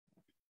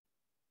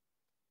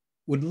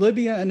Would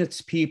Libya and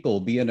its people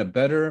be in a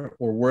better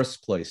or worse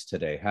place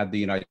today had the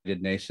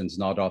United Nations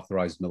not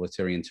authorized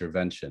military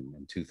intervention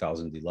in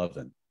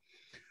 2011?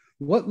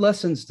 What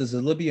lessons does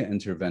the Libya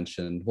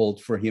intervention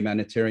hold for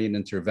humanitarian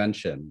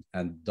intervention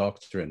and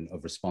doctrine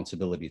of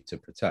responsibility to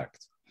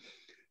protect?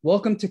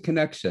 Welcome to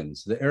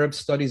Connections, the Arab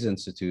Studies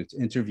Institute's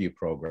interview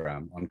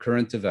program on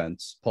current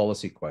events,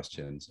 policy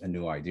questions, and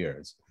new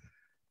ideas.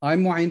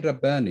 I'm Mouin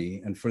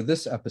Rabbani, and for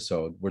this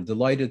episode, we're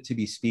delighted to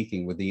be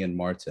speaking with Ian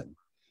Martin.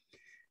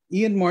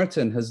 Ian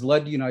Martin has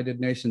led United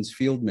Nations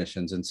field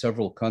missions in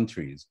several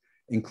countries,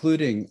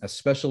 including as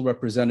special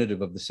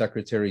representative of the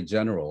Secretary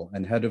General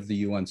and head of the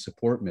UN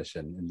support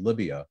mission in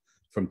Libya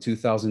from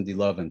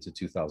 2011 to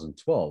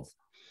 2012.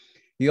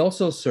 He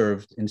also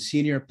served in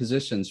senior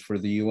positions for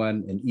the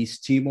UN in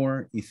East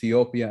Timor,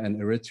 Ethiopia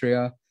and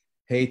Eritrea,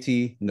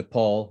 Haiti,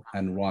 Nepal,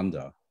 and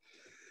Rwanda.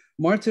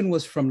 Martin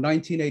was from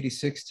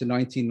 1986 to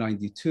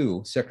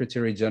 1992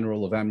 Secretary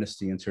General of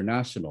Amnesty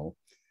International,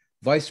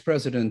 Vice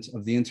President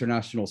of the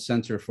International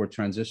Center for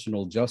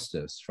Transitional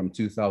Justice from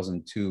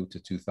 2002 to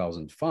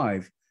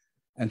 2005,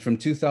 and from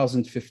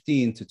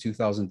 2015 to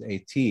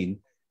 2018,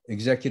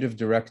 Executive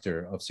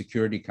Director of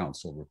Security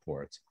Council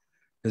Report.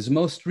 His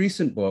most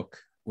recent book,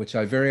 which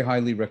I very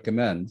highly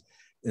recommend,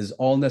 is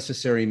All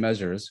Necessary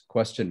Measures,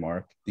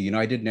 the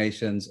United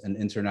Nations and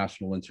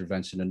International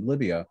Intervention in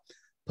Libya,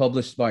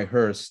 published by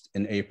Hurst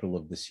in April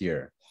of this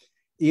year.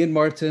 Ian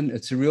Martin,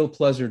 it's a real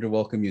pleasure to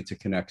welcome you to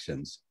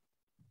Connections.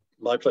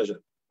 My pleasure.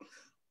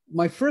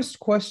 My first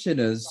question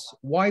is,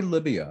 why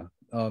Libya?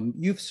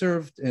 You've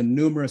served in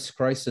numerous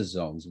crisis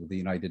zones with the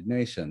United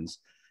Nations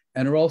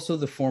and are also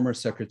the former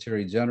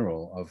Secretary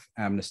General of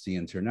Amnesty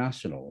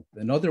International.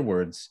 In other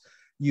words,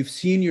 you've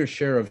seen your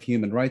share of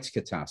human rights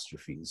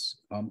catastrophes.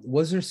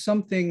 Was there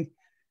something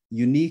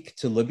unique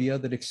to Libya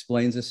that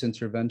explains this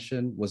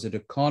intervention? Was it a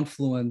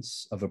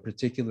confluence of a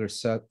particular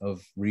set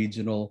of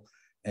regional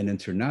and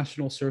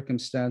international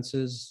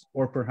circumstances,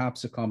 or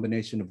perhaps a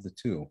combination of the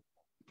two?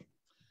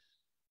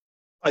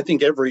 I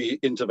think every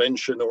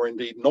intervention, or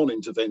indeed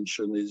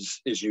non-intervention,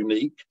 is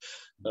unique.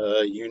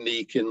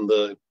 Unique in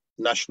the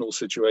national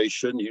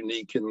situation,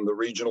 unique in the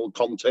regional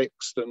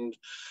context, and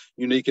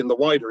unique in the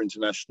wider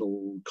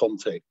international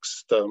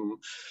context.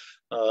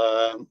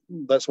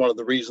 That's one of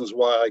the reasons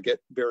why I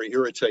get very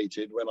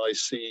irritated when I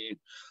see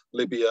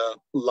Libya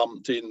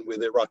lumped in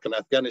with Iraq and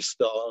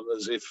Afghanistan,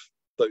 as if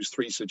those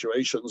three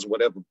situations,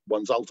 whatever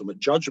one's ultimate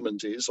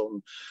judgment is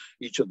on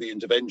each of the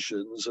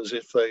interventions, as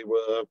if they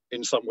were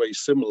in some way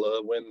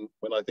similar, when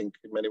I think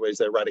in many ways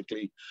they're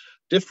radically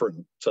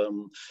different.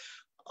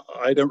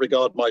 I don't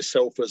regard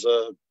myself as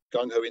a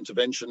gung-ho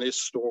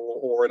interventionist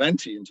or an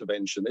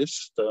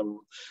anti-interventionist.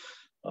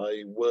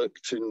 I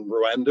worked in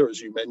Rwanda,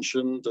 as you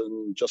mentioned,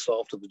 and just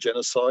after the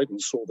genocide,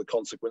 and saw the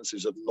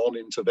consequences of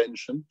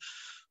non-intervention.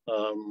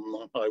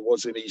 I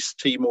was in East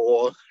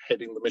Timor,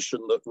 heading the mission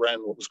that ran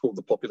what was called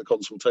the Popular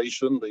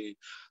Consultation, the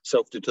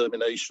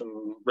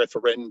self-determination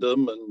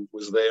referendum, and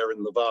was there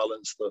in the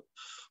violence that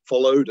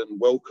followed,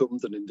 and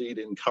welcomed and indeed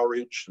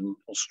encouraged an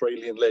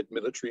Australian-led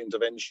military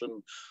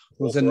intervention.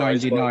 It was in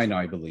 99,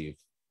 I believe.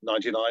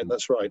 99,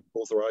 that's right,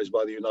 authorized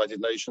by the United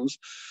Nations.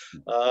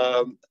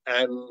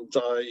 And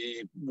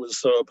I was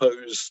so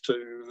opposed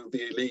to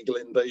the illegal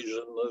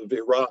invasion of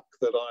Iraq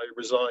that I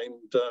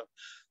resigned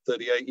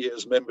 38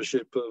 years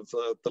membership of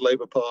the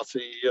Labour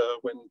Party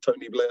when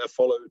Tony Blair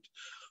followed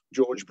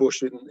George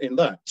Bush in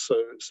that. So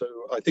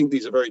I think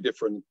these are very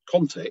different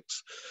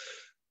contexts.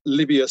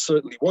 Libya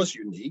certainly was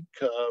unique,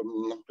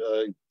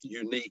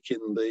 unique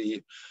in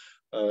the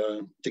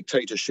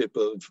dictatorship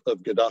of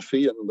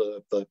Gaddafi and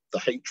the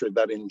hatred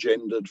that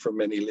engendered from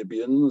many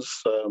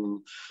Libyans.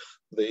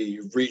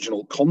 The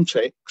regional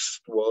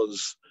context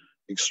was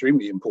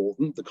extremely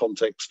important, the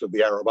context of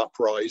the Arab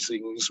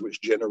uprisings, which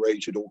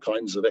generated all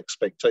kinds of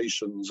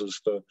expectations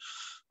as to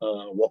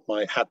what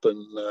might happen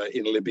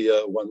in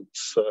Libya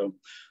once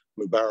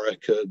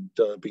Mubarak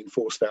had been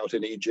forced out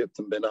in Egypt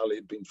and Ben Ali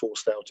had been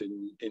forced out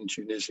in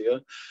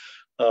Tunisia.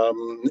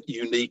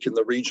 Unique in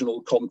the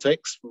regional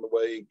context, from the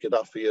way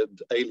Gaddafi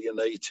had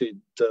alienated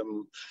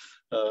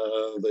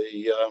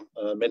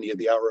many of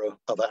the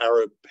other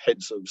Arab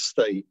heads of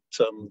state.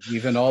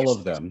 Even all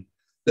of them.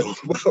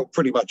 Well,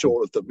 pretty much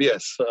all of them,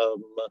 yes.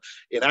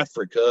 In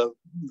Africa,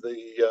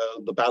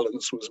 the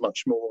balance was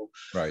much more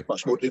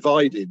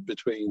divided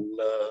between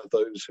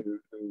those who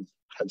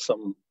had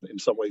in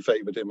some way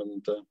favoured him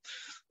and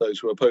those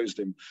who opposed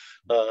him.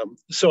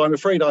 So I'm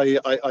afraid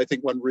I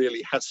think one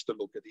really has to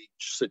look at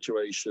each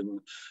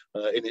situation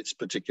in its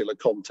particular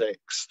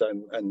context,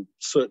 and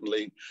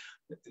certainly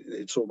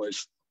it's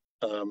almost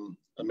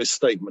a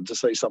misstatement to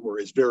say somewhere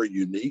is very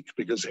unique,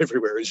 because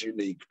everywhere is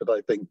unique. But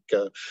I think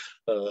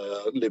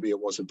Libya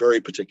was a very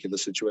particular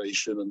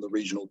situation, and the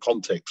regional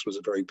context was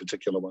a very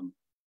particular one.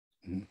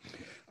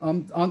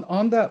 Mm-hmm.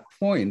 On that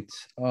point,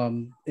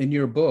 in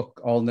your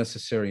book, All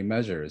Necessary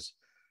Measures,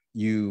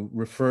 you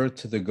refer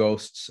to the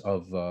ghosts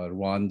of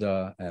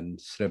Rwanda and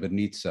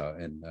Srebrenica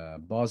in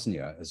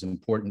Bosnia as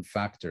important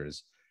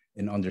factors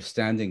in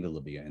understanding the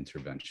Libya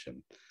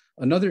intervention.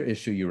 Another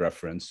issue you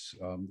reference,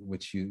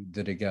 which you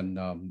did again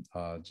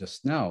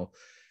just now,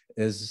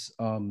 is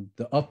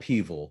the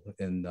upheaval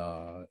in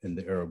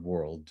the Arab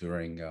world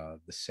during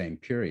the same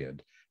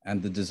period,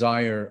 and the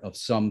desire of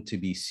some to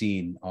be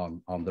seen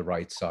on the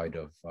right side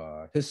of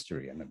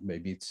history. And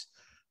maybe it's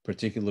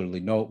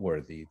particularly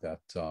noteworthy that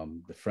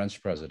the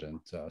French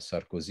president,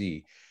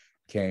 Sarkozy,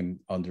 came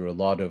under a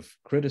lot of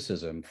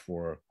criticism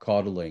for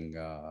coddling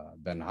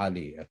Ben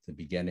Ali at the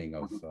beginning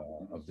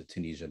of the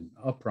Tunisian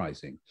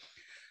uprising.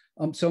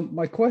 So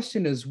my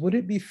question is, would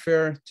it be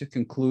fair to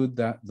conclude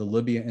that the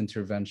Libya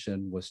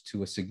intervention was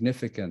to a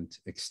significant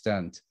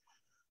extent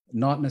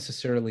not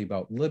necessarily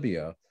about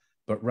Libya,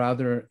 but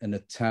rather an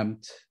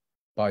attempt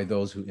by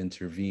those who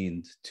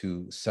intervened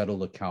to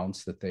settle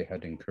accounts that they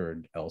had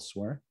incurred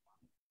elsewhere?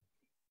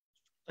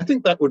 I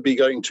think that would be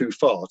going too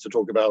far to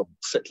talk about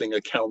settling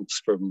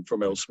accounts from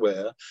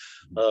elsewhere.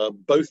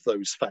 Both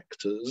those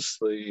factors,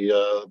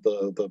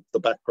 the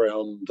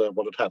background,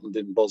 what had happened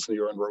in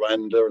Bosnia and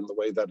Rwanda, and the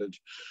way that had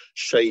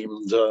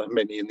shamed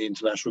many in the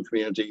international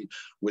community,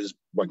 was,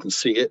 one can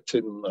see it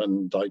in,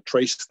 and I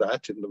traced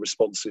that in the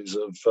responses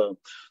of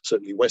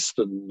certainly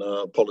Western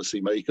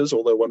policymakers,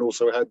 although one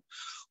also had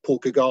Paul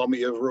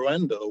Kagame of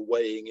Rwanda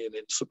weighing in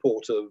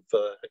support of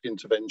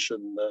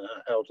intervention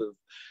out of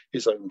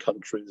his own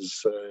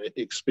country's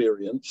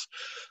experience.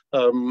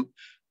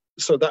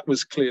 So that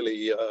was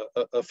clearly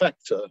a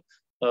factor.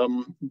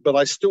 But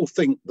I still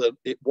think that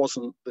it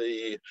wasn't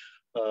the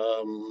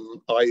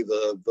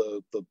either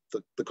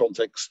the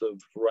context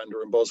of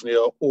Rwanda and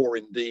Bosnia, or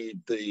indeed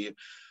the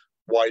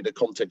wider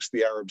context,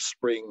 the Arab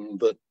Spring,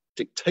 that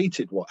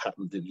dictated what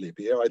happened in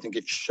Libya. I think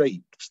it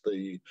shaped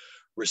the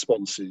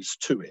responses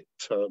to it.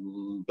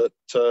 But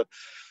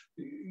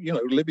you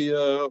know,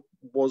 Libya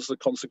was a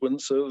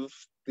consequence of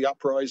the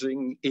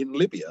uprising in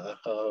Libya.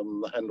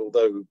 And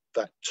although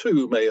that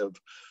too may have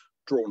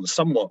drawn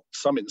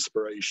some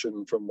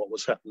inspiration from what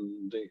was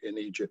happened in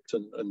Egypt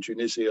and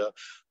Tunisia,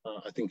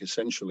 I think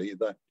essentially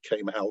that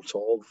came out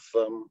of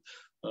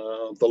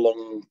the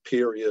long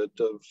period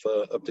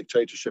of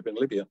dictatorship in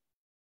Libya.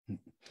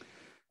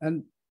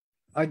 And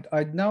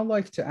I'd now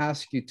like to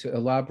ask you to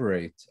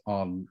elaborate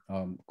on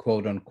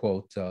quote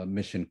unquote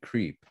mission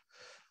creep.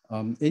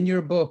 In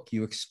your book,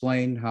 you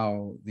explain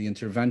how the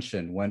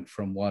intervention went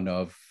from one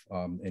of,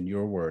 in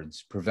your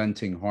words,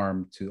 preventing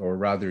harm to, or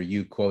rather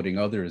you quoting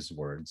others'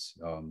 words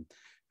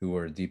who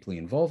were deeply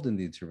involved in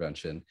the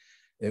intervention,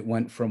 it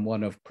went from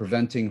one of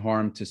preventing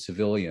harm to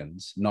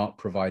civilians, not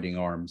providing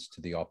arms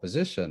to the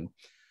opposition,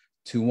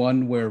 to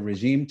one where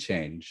regime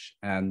change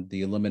and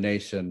the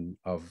elimination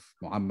of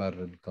Muammar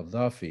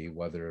al-Gaddafi,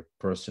 whether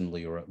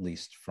personally or at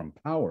least from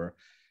power,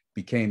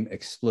 became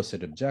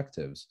explicit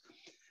objectives.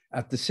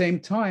 At the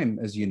same time,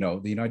 as you know,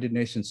 the United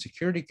Nations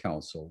Security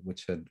Council,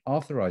 which had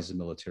authorized the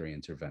military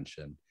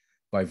intervention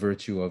by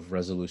virtue of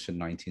Resolution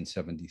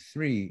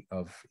 1973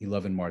 of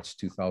 11 March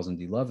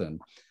 2011,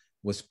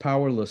 was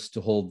powerless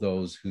to hold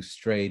those who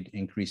strayed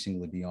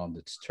increasingly beyond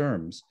its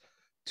terms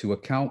to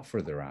account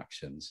for their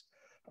actions.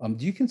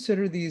 Do you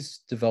consider these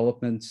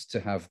developments to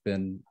have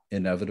been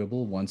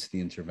inevitable once the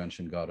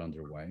intervention got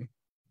underway?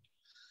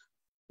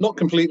 Not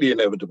completely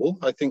inevitable.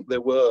 I think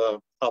there were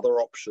other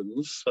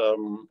options.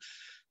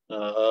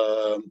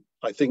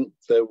 I think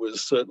there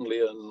was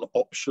certainly an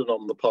option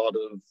on the part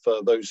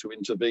of those who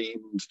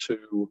intervened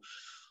to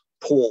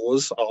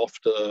pause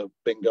after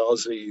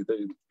Benghazi,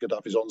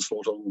 Gaddafi's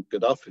onslaught on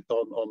Gaddafi,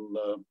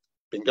 on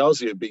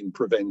Benghazi had been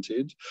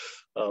prevented.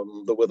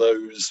 There were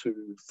those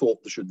who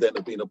thought there should then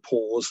have been a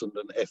pause and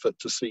an effort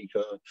to seek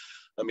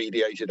a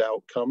mediated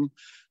outcome.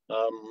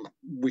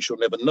 We shall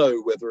never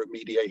know whether a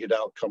mediated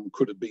outcome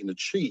could have been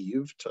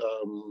achieved,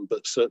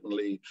 but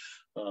certainly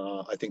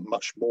I think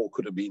much more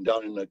could have been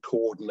done in a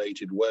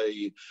coordinated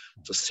way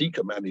to seek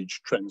a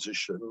managed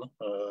transition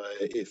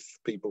if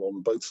people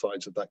on both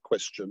sides of that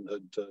question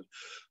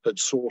had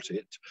sought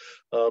it.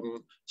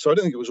 So I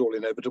don't think it was all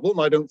inevitable,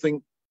 and I don't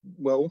think,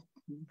 well,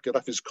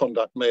 Gaddafi's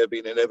conduct may have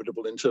been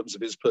inevitable in terms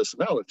of his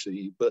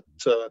personality, but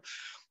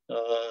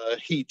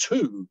he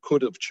too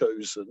could have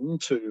chosen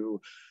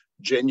to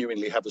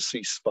genuinely have a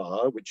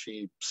ceasefire, which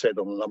he said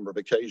on a number of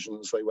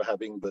occasions they were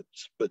having,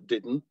 but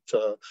didn't.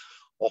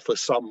 Offer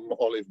some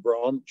olive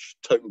branch,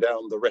 tone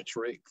down the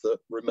rhetoric that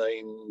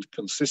remained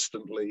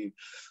consistently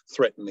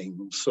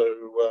threatening. So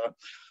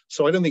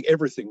I don't think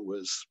everything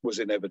was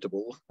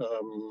inevitable,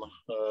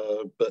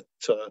 but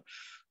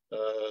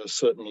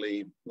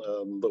certainly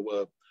there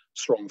were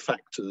strong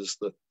factors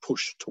that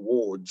pushed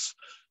towards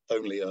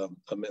only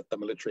a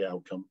military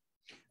outcome.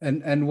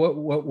 And what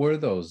were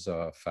those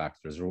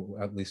factors,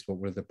 or at least what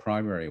were the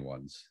primary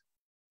ones?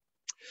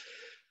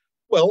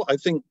 Well, I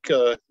think,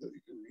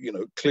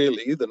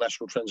 clearly the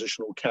National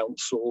Transitional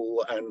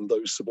Council and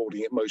those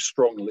supporting it most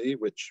strongly,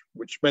 which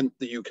meant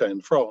the UK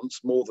and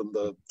France more than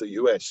the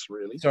US,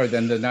 really. Sorry,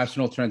 then the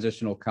National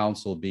Transitional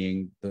Council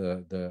being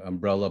the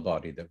umbrella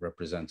body that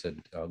represented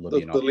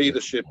Libyan the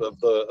leadership of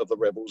the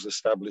rebels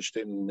established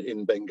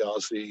in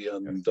Benghazi,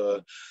 and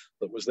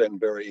that was then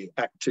very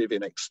active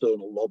in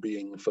external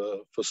lobbying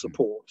for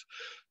support.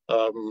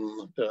 At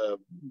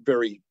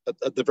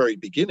the very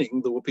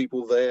beginning, there were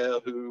people there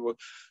who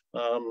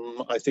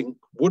I think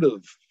would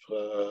have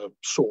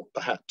sought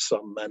perhaps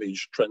some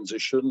managed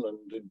transition,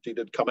 and indeed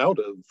had come out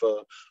of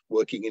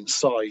working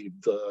inside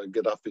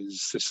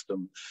Gaddafi's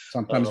system.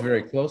 Sometimes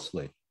very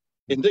closely.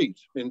 Indeed,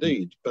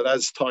 indeed. But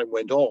as time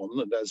went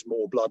on and as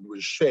more blood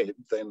was shed,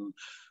 then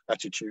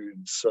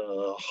attitudes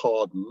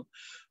harden.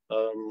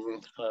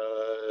 And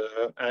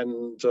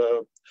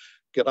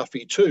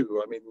Gaddafi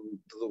too. I mean,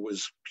 there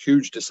was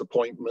huge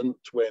disappointment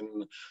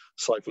when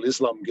Saif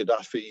al-Islam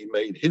Gaddafi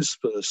made his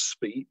first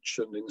speech,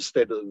 and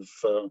instead of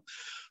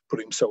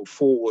putting himself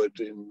forward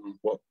in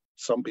what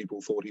some people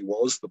thought he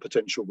was, the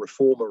potential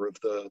reformer of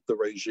the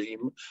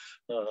regime,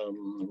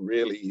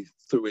 really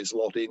threw his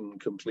lot in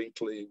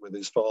completely with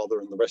his father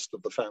and the rest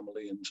of the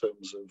family in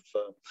terms of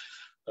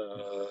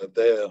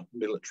their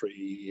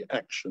military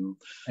action.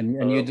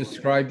 And you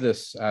describe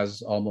this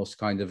as almost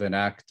kind of an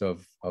act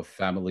of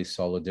family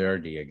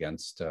solidarity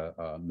against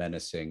a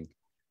menacing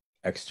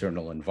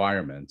external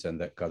environment, and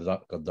that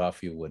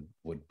Gaddafi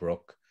would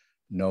brook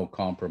no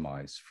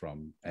compromise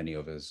from any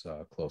of his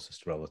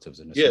closest relatives.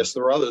 Yes,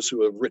 there are others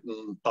who have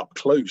written up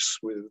close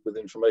with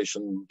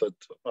information that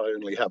I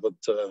only have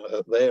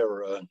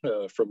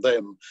from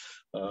them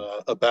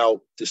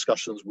about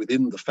discussions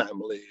within the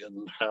family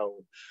and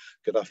how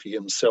Gaddafi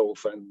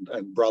himself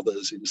and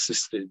brothers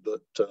insisted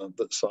that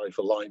Saif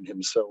align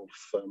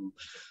himself.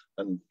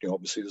 And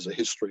obviously, there's a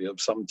history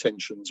of some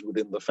tensions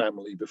within the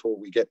family before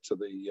we get to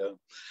the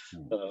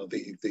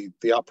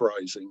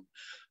uprising.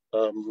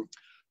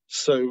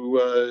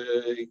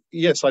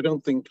 Yes, I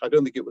don't think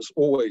it was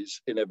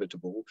always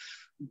inevitable.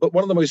 But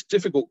one of the most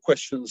difficult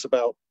questions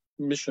about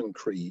mission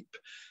creep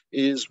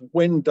is,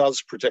 when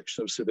does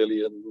protection of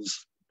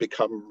civilians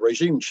become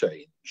regime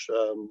change?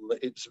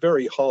 It's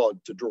very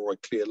hard to draw a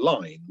clear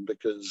line,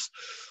 because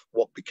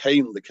what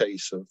became the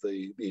case of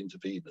the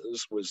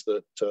interveners was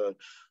that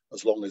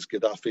as long as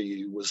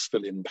Gaddafi was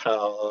still in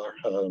power,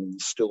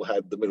 still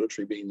had the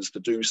military means to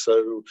do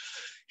so,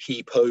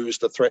 he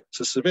posed a threat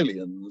to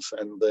civilians,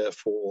 and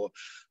therefore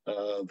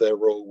their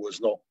role was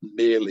not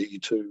merely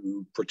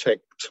to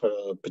protect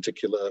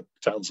particular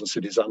towns and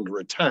cities under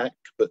attack,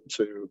 but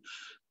to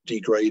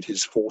degrade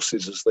his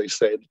forces, as they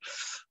said.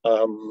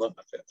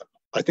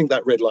 I think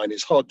that red line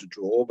is hard to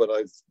draw, but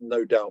I've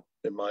no doubt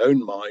in my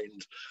own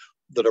mind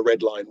that a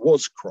red line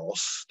was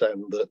crossed,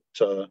 and that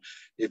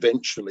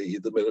eventually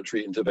the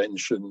military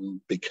intervention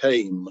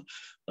became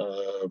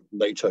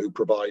NATO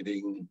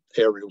providing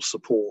aerial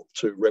support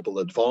to rebel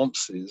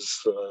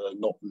advances,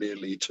 not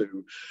merely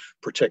to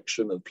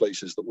protection of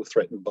places that were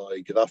threatened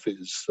by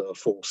Gaddafi's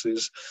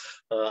forces.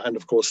 And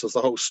of course, there's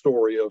the whole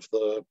story of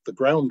the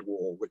ground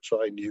war, which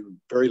I knew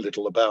very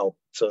little about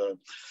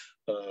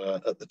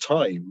at the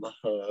time,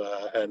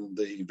 and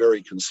the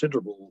very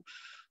considerable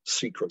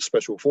secret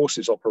special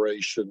forces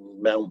operation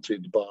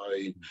mounted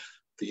by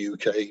the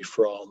UK,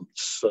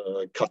 France,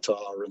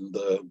 Qatar, and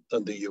the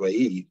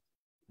UAE.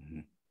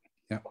 Mm-hmm.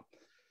 Yeah.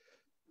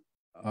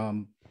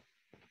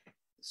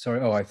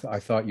 Sorry. Oh, I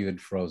thought you had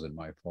frozen.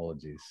 My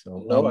apologies.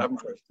 So no, I haven't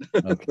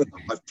frozen. Okay.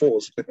 I've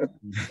paused.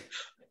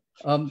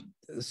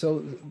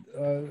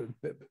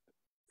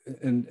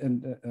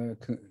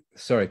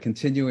 Sorry.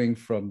 Continuing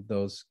from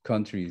those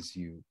countries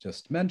you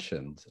just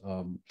mentioned.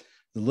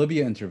 The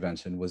Libya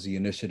intervention was the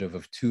initiative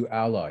of two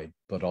allied,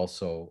 but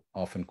also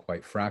often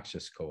quite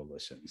fractious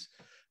coalitions,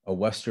 a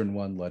Western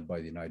one led by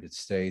the United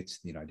States,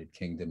 the United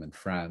Kingdom, and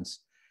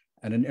France,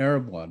 and an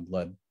Arab one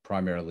led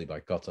primarily by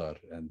Qatar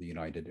and the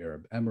United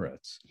Arab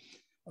Emirates.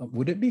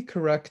 Would it be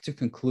correct to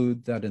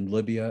conclude that in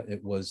Libya,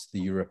 it was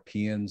the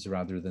Europeans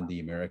rather than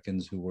the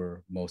Americans who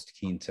were most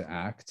keen to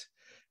act,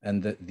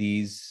 and that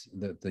the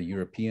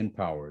European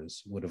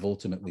powers would have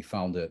ultimately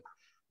found it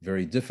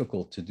very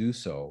difficult to do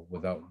so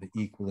without the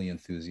equally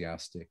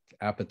enthusiastic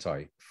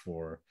appetite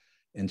for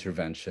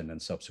intervention and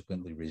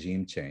subsequently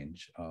regime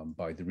change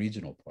by the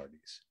regional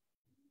parties?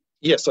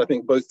 Yes, I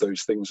think both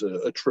those things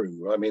are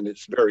true. I mean,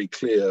 it's very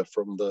clear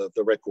from the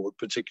record,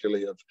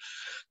 particularly of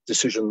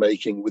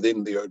decision-making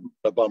within the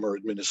Obama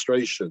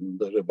administration,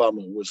 that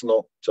Obama was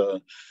not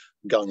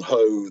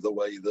gung-ho the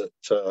way that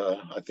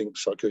I think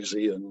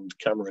Sarkozy and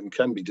Cameron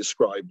can be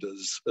described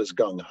as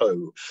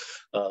gung-ho.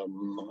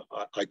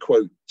 I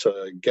quote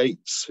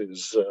Gates,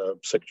 his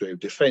Secretary of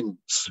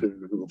Defense,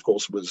 who of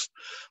course was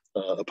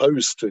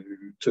opposed to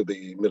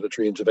the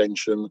military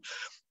intervention,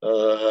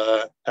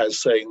 as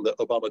saying that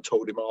Obama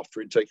told him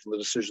after he'd taken the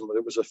decision that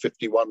it was a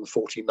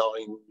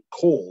 51-49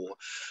 call.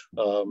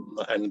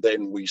 And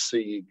then we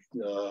see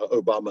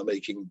Obama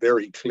making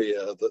very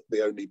clear that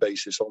the only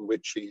basis on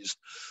which he's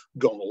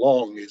gone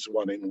along is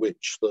one in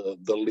which the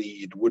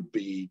lead would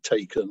be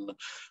taken,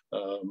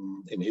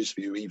 in his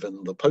view,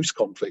 even the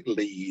post-conflict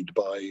lead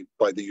by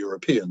the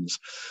Europeans.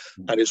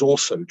 And it's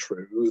also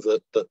true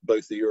that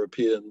both the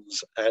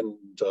Europeans and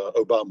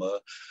Obama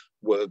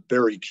were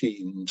very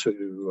keen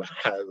to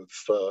have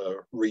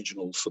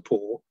regional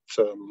support.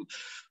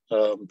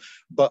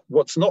 But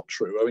what's not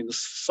true, I mean,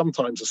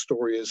 sometimes a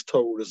story is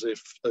told as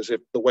if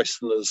the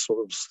Westerners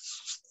sort of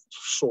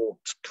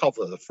sought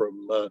cover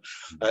from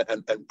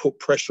and put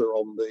pressure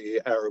on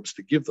the Arabs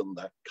to give them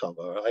that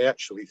cover. I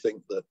actually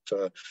think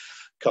that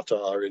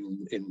Qatar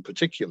in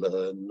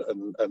particular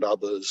and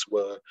others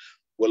were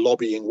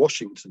lobbying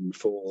Washington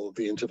for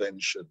the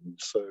intervention.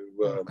 So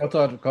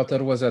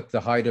Qatar was at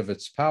the height of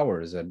its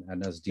powers,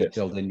 and as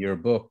detailed yes. in your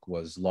book,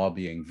 was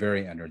lobbying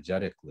very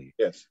energetically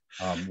Yes.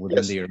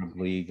 within the Arab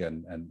League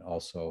and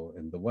also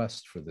in the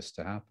West for this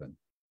to happen.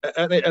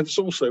 And it's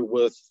also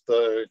worth,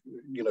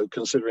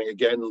 considering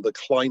again the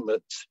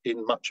climate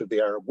in much of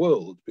the Arab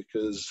world,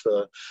 because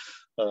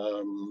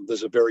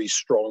there's a very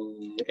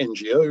strong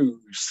NGO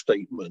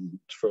statement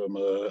from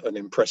an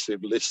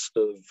impressive list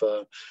of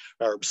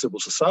Arab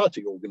civil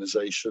society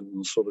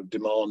organizations sort of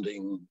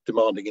demanding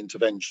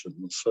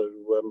intervention. So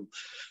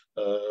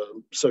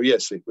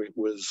yes, it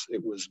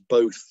was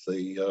both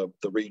the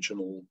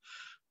regional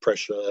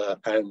pressure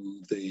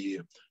and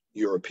the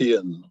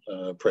European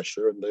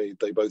pressure, and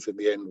they both in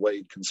the end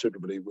weighed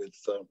considerably with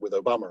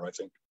Obama, I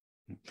think.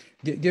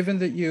 Given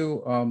that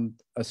you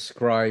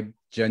ascribe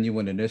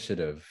genuine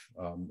initiative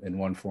in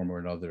one form or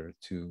another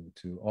to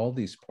all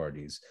these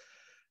parties,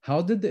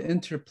 how did the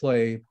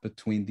interplay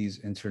between these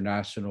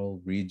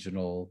international,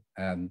 regional,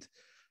 and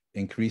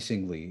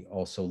increasingly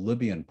also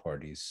Libyan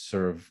parties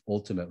serve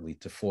ultimately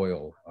to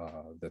foil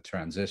the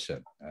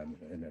transition and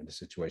in a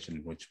situation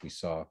in which we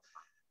saw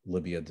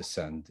Libya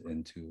descend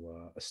into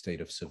a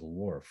state of civil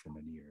war for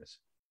many years?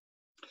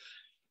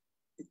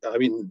 I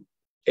mean,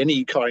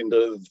 any kind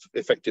of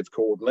effective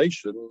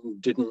coordination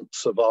didn't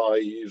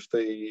survive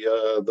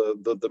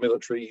the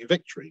military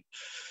victory.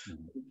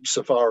 Mm-hmm.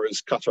 So far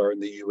as Qatar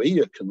and the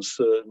UAE are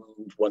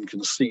concerned, one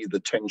can see the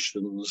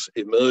tensions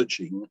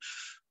emerging.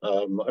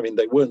 I mean,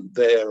 they weren't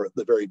there at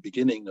the very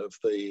beginning of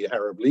the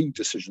Arab League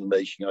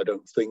decision-making, I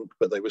don't think,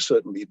 but they were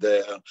certainly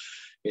there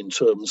in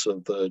terms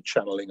of the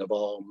channeling of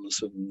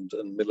arms and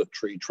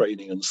military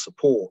training and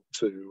support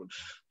to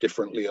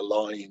differently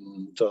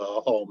aligned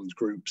armed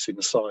groups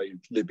inside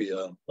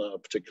Libya,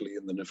 particularly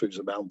in the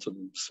Nafusa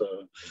Mountains,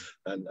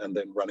 and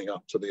then running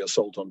up to the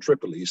assault on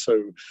Tripoli.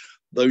 So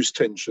those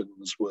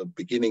tensions were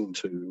beginning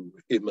to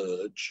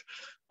emerge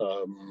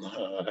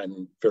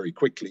and very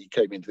quickly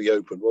came into the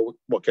open. Well,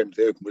 what came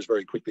to the open was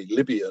very quickly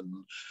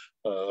Libyan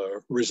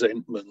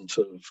resentment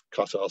of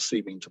Qatar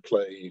seeming to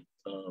play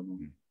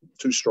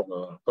too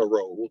strong a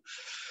role.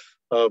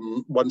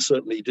 One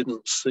certainly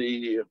didn't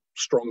see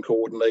strong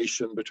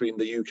coordination between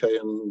the UK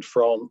and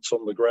France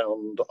on the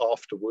ground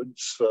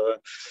afterwards.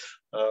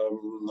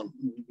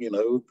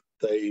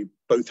 They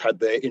both had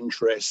their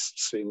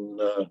interests in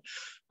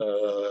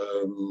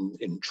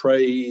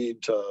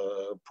trade,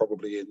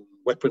 probably in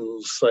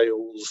weapons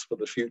sales for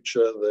the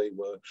future. They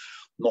were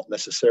not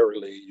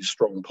necessarily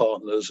strong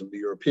partners, and the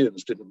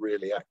Europeans didn't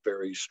really act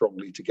very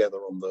strongly together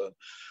on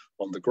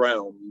the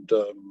ground,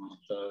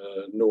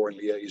 nor in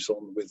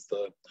liaison with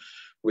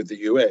the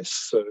US.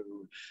 So,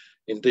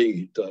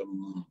 indeed,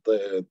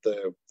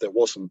 there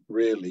wasn't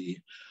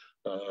really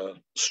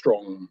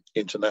strong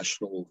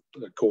international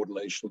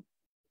coordination.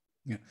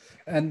 Yeah,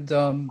 and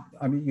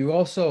I mean, you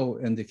also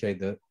indicate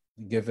that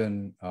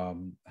given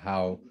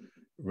how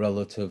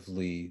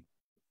relatively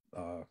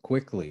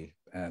quickly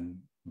and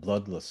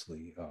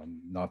bloodlessly,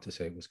 not to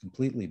say it was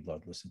completely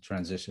bloodless, the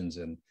transitions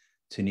in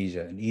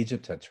Tunisia and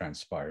Egypt had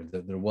transpired,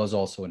 that there was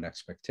also an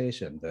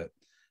expectation that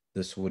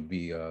this would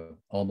be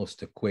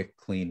almost a quick,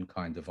 clean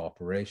kind of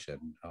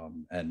operation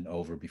and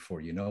over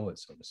before you know it,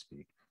 so to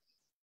speak.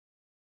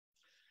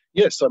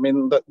 Yes, I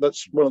mean,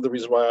 that's one of the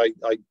reasons why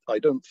I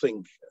don't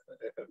think,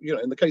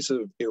 in the case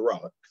of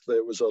Iraq,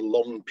 there was a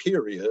long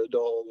period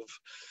of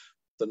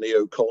the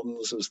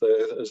neocons,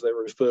 as they're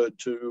referred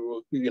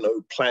to,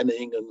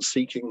 planning and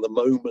seeking the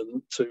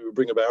moment to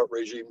bring about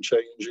regime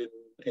change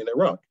in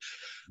Iraq.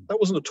 That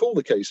wasn't at all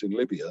the case in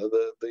Libya.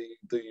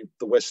 The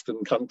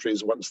Western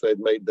countries, once they'd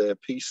made their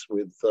peace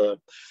with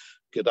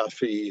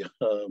Gaddafi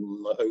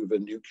over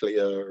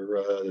nuclear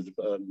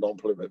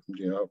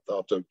non-proliferation,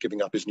 after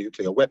giving up his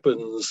nuclear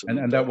weapons.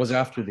 And that was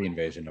after the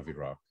invasion of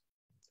Iraq.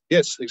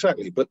 Yes,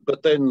 exactly.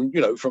 But then,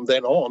 from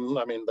then on,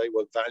 I mean, they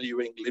were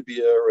valuing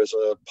Libya as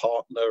a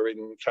partner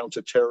in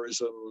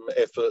counterterrorism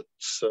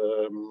efforts,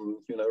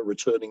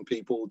 returning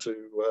people to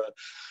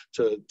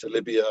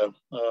Libya.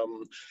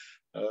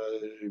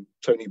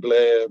 Tony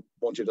Blair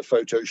wanted a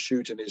photo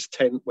shoot in his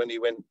tent when he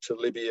went to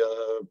Libya.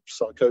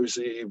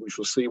 Sarkozy, we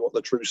shall see what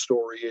the true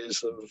story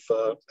is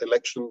of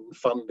election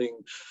funding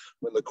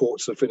when the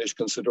courts have finished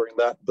considering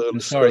that.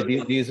 Sorry,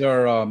 these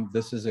are,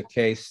 this is a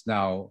case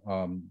now,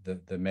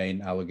 the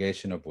main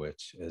allegation of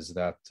which is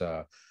that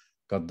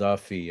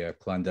Gaddafi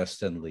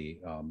clandestinely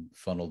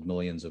funneled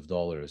millions of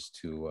dollars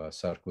to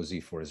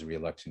Sarkozy for his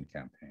re-election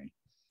campaign.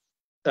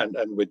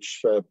 And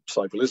which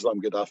Saif al-Islam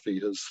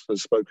Gaddafi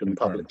has spoken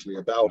publicly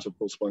about. Of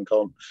course, one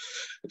can't.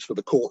 It's for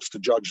the courts to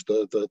judge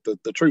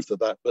the truth of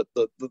that. But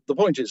the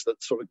point is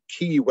that sort of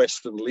key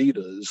Western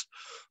leaders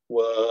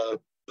were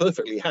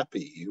perfectly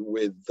happy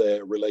with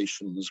their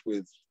relations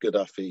with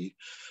Gaddafi.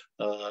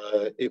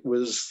 It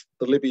was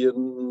the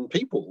Libyan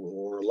people,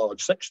 or a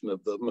large section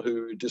of them,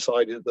 who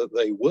decided that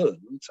they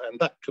weren't, and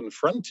that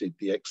confronted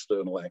the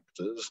external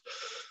actors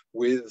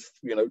with,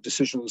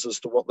 decisions as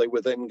to what they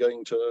were then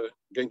going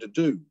to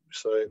do.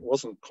 So it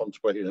wasn't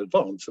contemplated in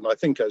advance. And I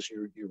think, as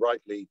you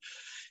rightly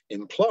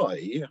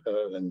imply,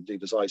 and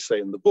indeed as I say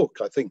in the book,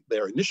 I think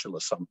their initial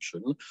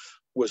assumption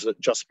was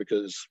that just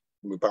because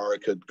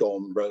Mubarak had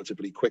gone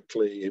relatively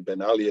quickly,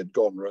 Ben Ali had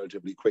gone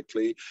relatively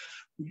quickly,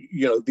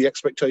 the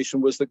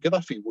expectation was that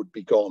Gaddafi would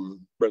be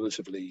gone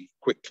relatively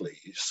quickly.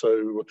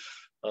 So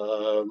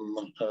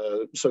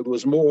there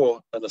was more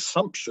an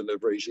assumption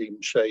of regime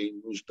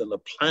change than a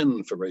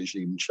plan for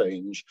regime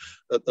change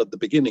at the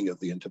beginning of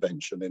the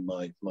intervention, in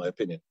my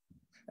opinion.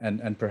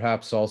 And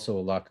perhaps also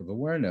a lack of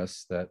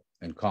awareness that,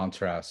 in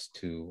contrast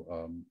to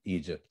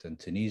Egypt and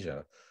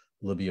Tunisia,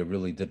 Libya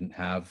really didn't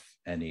have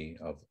any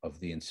of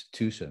the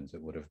institutions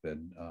that would have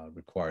been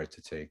required to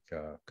take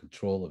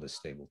control of a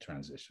stable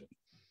transition.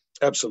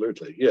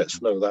 Absolutely, yes.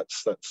 No,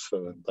 that's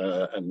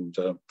and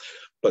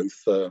both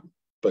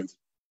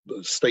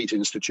state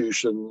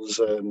institutions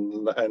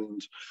and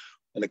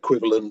an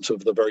equivalent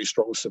of the very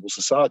strong civil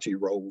society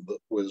role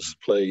that was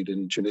played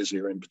in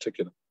Tunisia in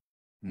particular.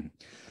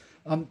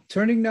 Mm-hmm.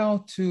 Turning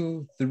now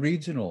to the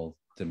regional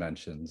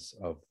dimensions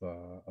of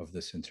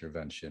this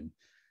intervention.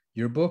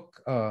 Your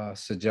book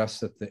suggests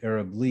that the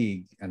Arab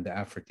League and the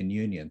African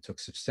Union took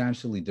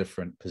substantially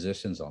different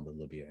positions on the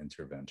Libya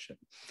intervention,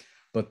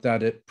 but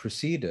that it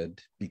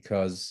proceeded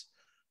because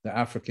the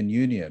African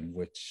Union,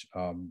 which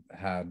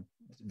had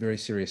very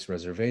serious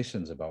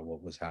reservations about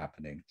what was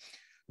happening,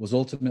 was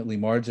ultimately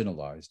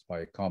marginalized by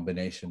a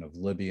combination of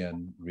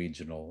Libyan,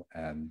 regional,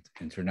 and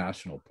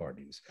international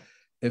parties.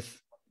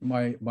 If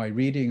my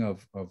reading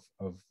of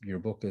your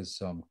book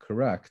is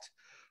correct,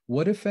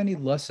 what, if any,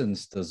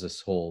 lessons does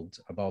this hold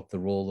about the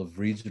role of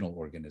regional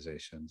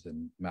organizations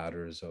in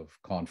matters of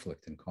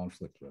conflict and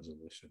conflict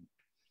resolution?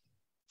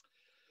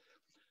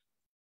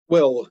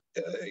 Well,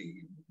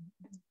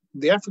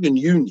 the African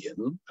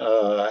Union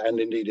and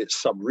indeed its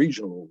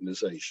sub-regional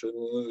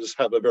organizations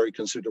have a very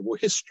considerable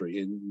history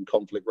in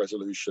conflict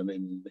resolution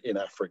in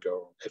Africa,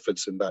 or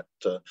efforts in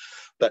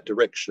that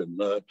direction,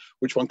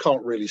 which one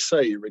can't really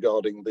say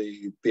regarding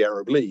the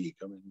Arab League.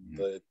 I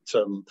mean,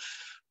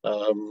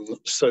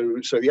 so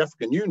the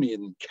African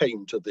Union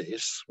came to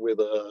this with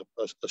a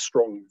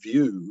strong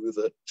view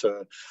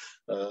that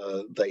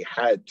they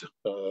had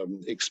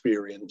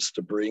experience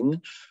to bring,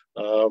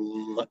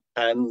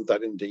 and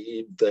that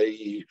indeed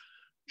they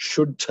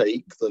should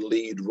take the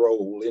lead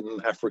role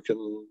in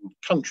African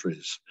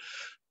countries.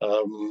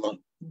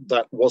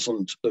 That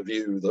wasn't a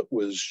view that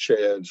was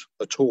shared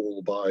at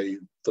all by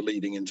the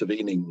leading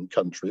intervening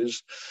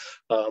countries.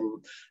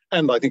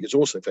 And I think it's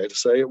also fair to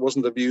say it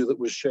wasn't a view that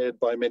was shared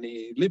by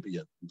many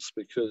Libyans,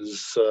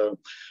 because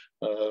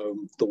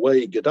the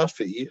way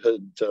Gaddafi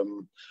had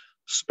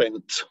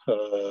spent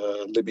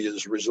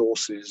Libya's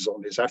resources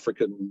on his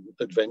African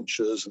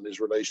adventures and his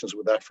relations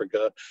with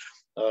Africa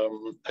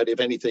had, if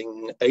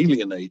anything,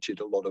 alienated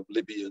a lot of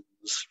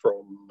Libyans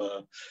from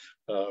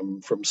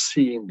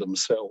seeing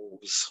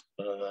themselves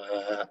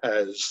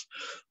as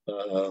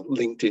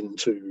linked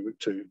into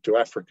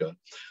Africa.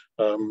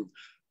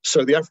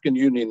 So the African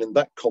Union in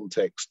that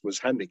context was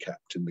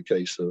handicapped in the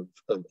case of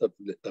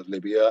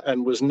Libya,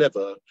 and was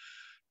never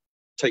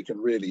taken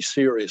really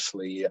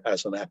seriously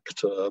as an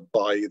actor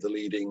by the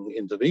leading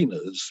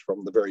interveners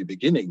from the very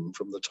beginning,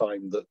 from the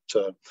time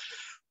that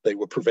they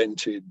were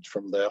prevented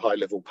from their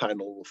high-level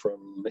panel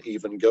from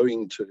even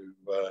going to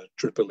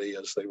Tripoli,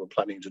 as they were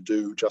planning to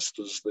do just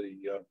as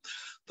the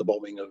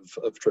bombing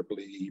of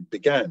Tripoli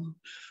began.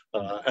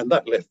 And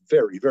that left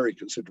very, very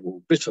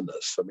considerable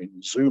bitterness. I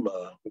mean,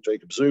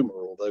 Jacob Zuma,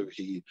 although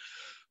he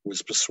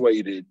was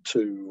persuaded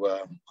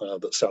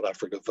that South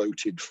Africa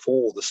voted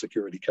for the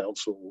Security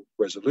Council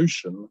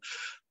resolution,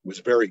 was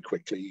very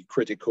quickly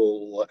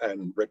critical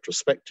and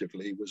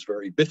retrospectively was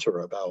very bitter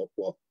about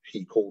what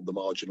he called the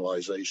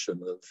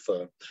marginalization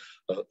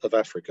of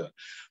Africa.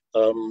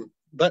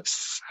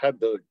 That's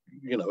had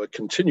a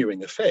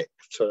continuing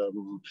effect.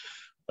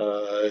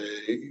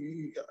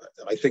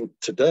 I think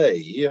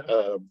today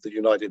the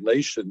United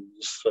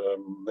Nations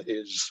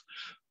is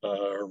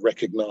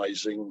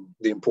recognizing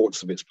the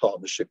importance of its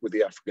partnership with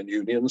the African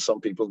Union. Some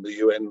people in the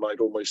UN might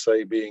almost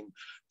say being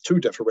too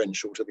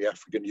deferential to the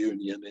African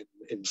Union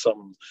in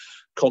some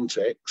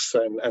contexts.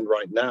 And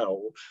right now,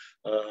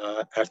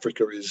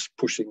 Africa is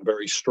pushing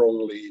very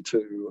strongly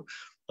to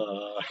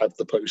have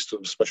the post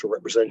of Special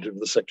Representative of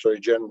the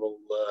Secretary General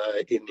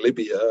in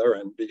Libya,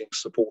 and being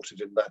supported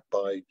in that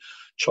by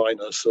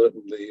China,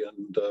 certainly,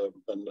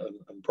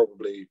 and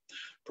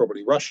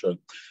probably Russia.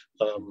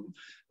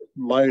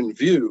 My own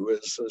view,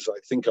 as I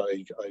think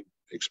I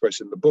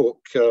express in the book,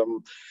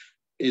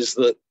 is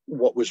that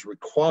what was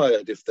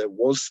required, if there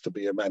was to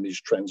be a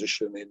managed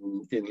transition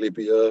in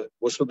Libya,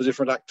 was for the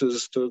different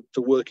actors to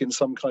work in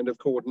some kind of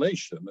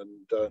coordination.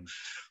 And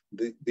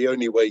the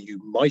only way you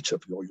might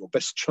have, or your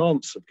best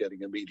chance of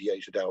getting a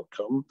mediated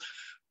outcome,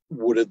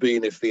 would have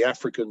been if the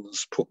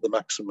Africans put the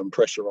maximum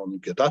pressure on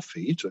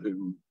Gaddafi, to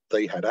whom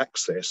they had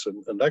access,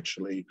 and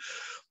actually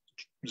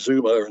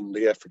Zuma and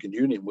the African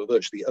Union were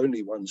virtually the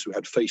only ones who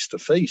had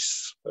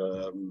face-to-face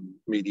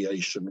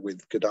mediation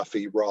with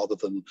Gaddafi, rather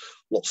than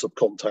lots of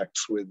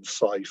contacts with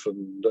Saif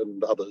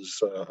and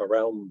others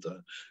around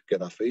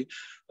Gaddafi.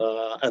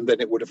 And then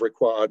it would have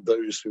required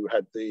those who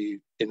had the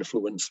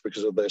influence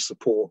because of their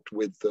support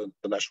with the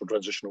National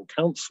Transitional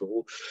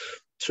Council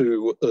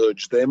to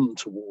urge them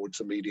towards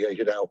a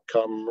mediated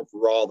outcome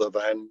rather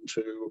than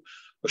to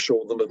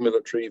assure them of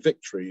military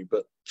victory.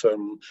 But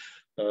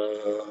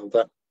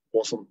that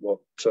wasn't what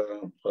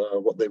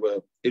they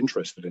were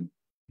interested in.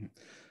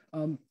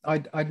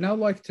 I'd now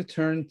like to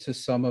turn to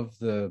some of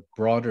the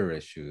broader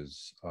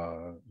issues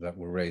that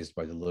were raised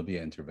by the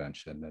Libya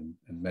intervention,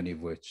 and many of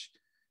which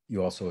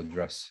you also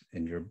address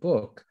in your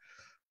book.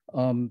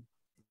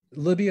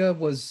 Libya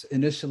was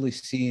initially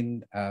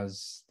seen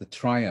as the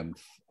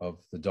triumph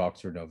of the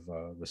doctrine of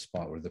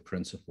or the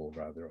principle,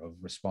 rather, of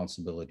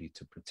responsibility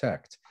to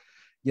protect.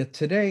 Yet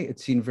today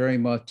it's seen very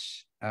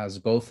much as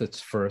both its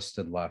first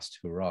and last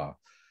hurrah.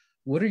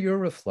 What are your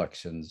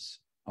reflections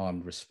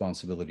on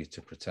responsibility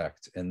to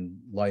protect in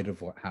light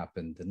of what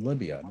happened in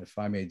Libya? And if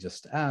I may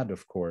just add,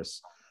 of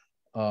course,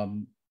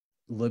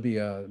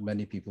 Libya,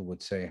 many people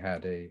would say,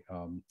 had a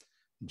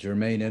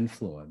germane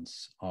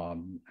influence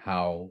on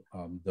how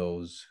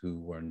those who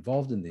were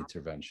involved in the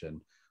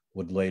intervention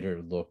would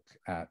later look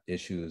at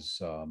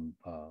issues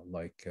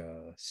like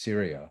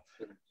Syria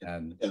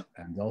and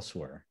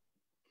elsewhere.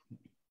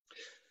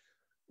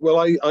 Well,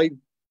 I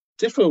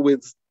differ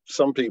with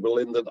some people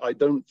in that I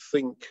don't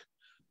think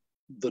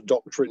the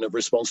doctrine of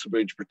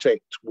responsibility to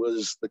protect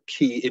was the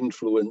key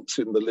influence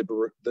in the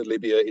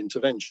Libya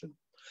intervention.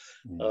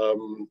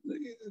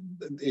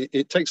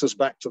 It takes us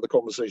back to the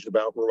conversation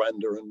about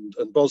Rwanda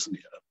and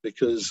Bosnia,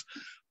 because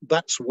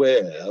that's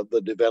where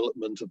the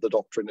development of the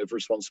doctrine of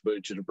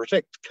responsibility to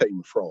protect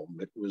came from.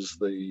 It was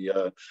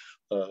the,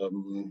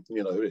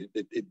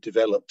 it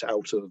developed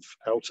out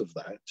of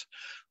that.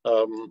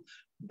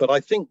 But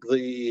I think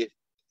the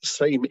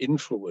same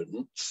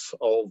influence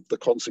of the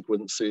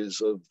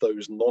consequences of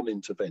those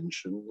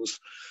non-interventions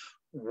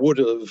would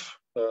have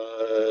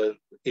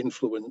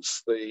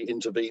influenced the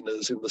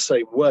interveners in the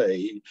same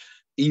way,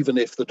 even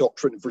if the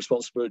doctrine of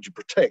responsibility to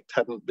protect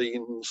hadn't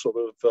been sort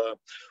of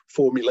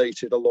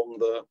formulated along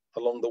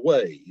the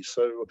way.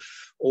 So,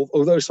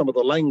 although some of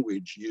the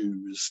language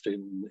used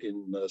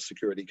in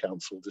Security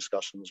Council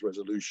discussions,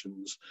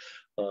 resolutions,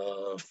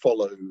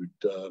 followed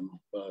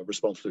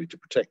responsibility to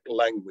protect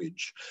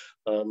language,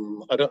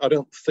 I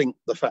don't think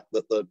the fact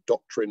that the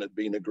doctrine had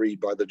been agreed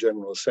by the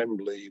General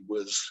Assembly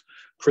was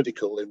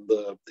critical in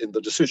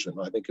the decision.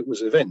 I think it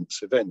was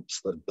events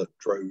that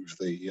drove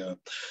the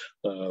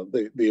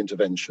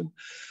intervention.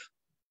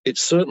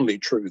 It's certainly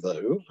true,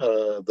 though,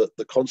 that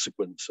the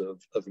consequence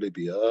of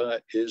Libya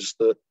is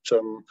that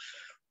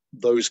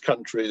those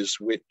countries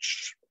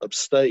which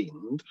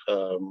abstained,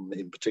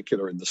 in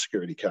particular in the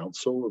Security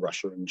Council,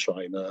 Russia and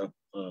China,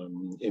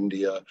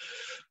 India,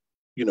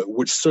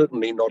 would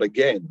certainly not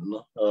again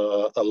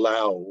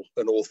allow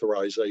an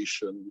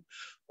authorization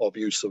of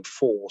use of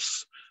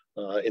force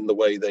in the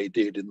way they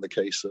did in the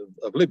case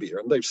of Libya.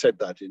 And they've said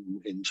that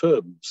in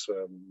terms.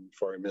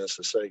 Foreign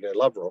Minister Sergei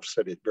Lavrov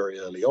said it very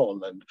early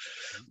on. And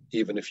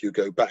even if you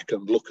go back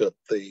and look at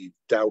the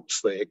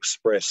doubts they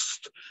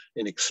expressed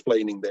in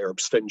explaining their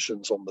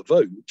abstentions on the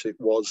vote, it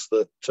was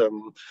that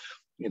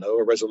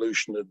a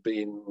resolution had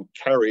been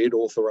carried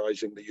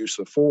authorizing the use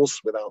of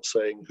force without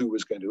saying who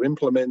was going to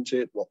implement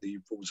it, what the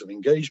rules of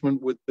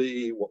engagement would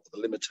be, what the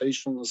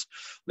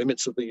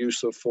limits of the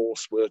use of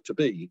force were to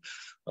be.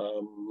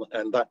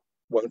 And that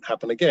won't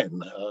happen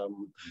again.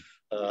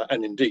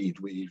 And indeed,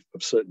 we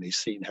have certainly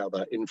seen how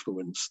that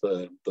influenced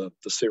the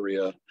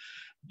Syria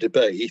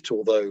debate,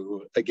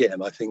 although,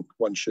 again, I think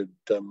one should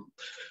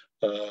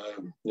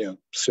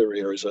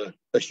Syria is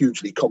a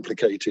hugely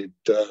complicated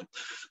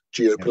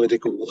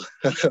geopolitical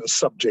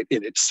subject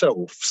in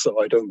itself.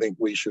 So I don't think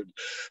we should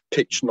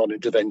pitch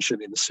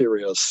non-intervention in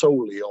Syria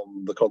solely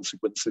on the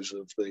consequences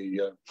of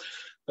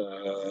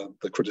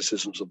the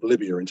criticisms of the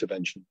Libya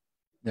intervention.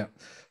 Yeah,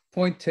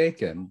 point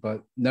taken.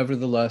 But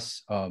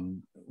nevertheless,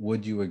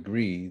 would you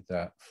agree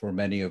that for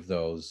many of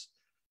those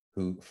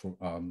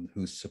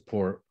whose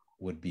support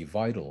would be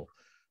vital,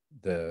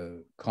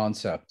 the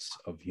concepts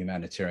of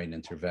humanitarian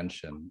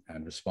intervention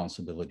and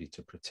responsibility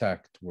to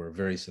protect were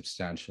very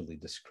substantially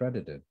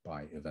discredited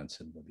by events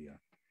in Libya?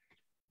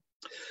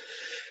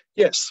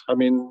 Yes, I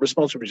mean,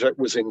 responsibility to protect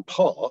was in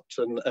part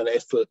an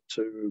effort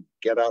to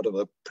get out of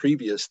a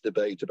previous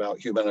debate about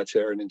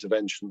humanitarian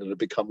intervention that had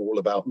become all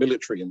about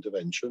military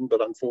intervention.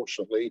 But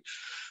unfortunately,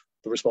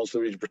 the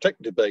responsibility to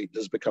protect debate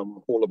has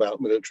become all about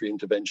military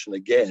intervention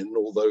again,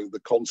 although the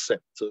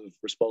concept of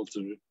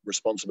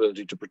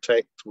responsibility to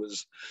protect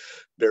was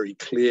very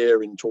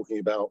clear in talking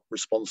about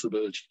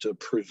responsibility to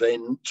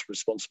prevent,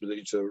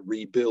 responsibility to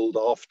rebuild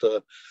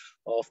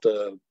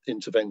after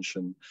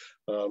intervention.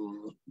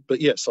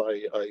 But yes,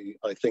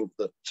 I think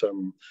that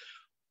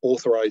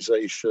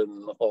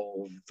authorization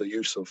of the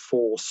use of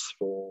force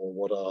for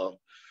what are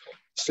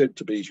said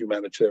to be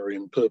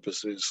humanitarian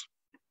purposes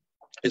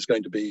is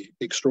going to be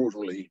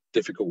extraordinarily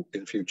difficult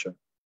in future.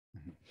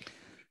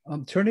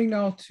 Turning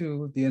now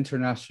to the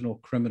International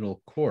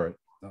Criminal Court,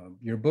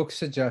 your book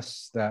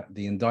suggests that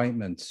the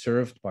indictment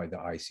served by the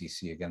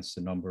ICC against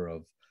a number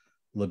of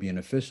Libyan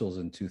officials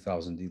in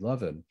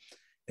 2011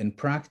 in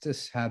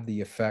practice had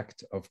the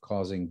effect of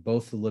causing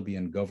both the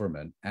Libyan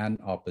government and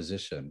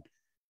opposition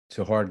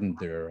to harden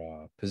their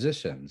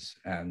positions,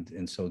 and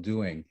in so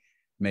doing,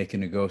 make a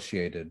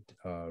negotiated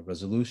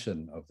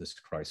resolution of this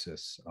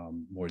crisis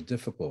more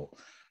difficult.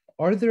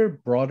 Are there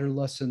broader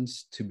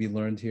lessons to be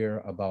learned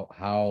here about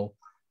how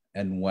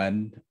and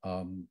when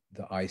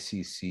the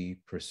ICC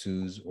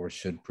pursues or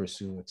should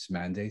pursue its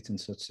mandate in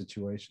such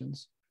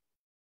situations?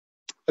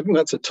 I think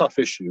that's a tough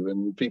issue,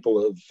 and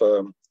people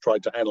have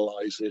tried to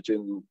analyze it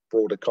in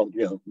broader,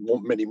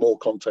 many more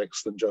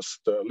contexts than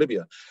just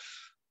Libya.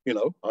 You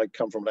know, I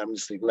come from an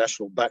Amnesty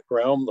International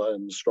background.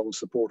 I'm a strong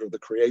supporter of the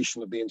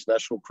creation of the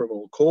International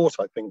Criminal Court.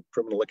 I think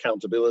criminal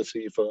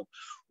accountability for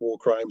war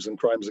crimes and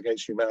crimes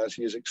against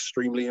humanity is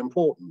extremely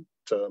important.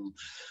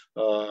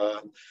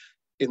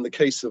 In the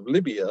case of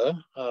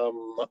Libya,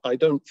 I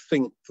don't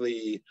think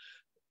the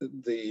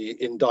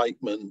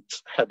indictment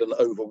had an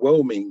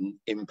overwhelming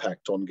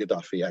impact on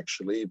Gaddafi,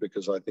 actually,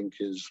 because I think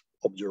his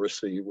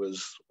obduracy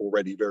was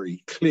already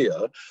very clear.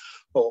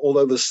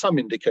 Although there's some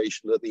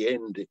indication at the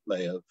end it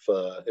may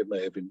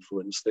have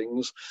influenced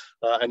things,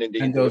 and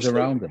indeed and those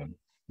around him.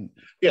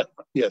 Yeah,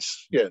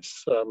 yes.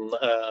 And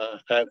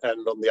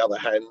on the other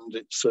hand,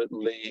 it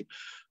certainly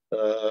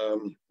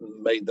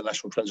made the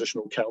National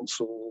Transitional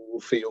Council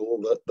feel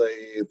that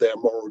their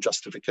moral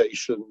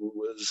justification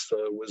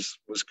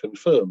was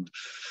confirmed.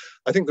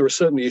 I think there are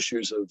certainly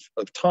issues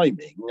of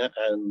timing,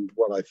 and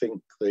what I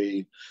think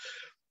the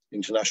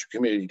international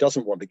community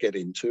doesn't want to get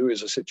into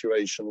is a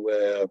situation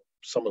where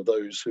some of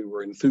those who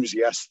were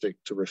enthusiastic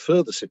to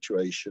refer the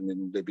situation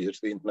in Libya to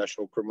the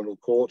International Criminal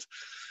Court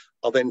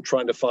are then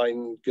trying to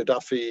find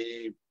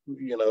Gaddafi,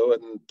 you know,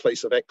 and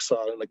place of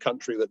exile in a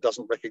country that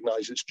doesn't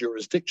recognize its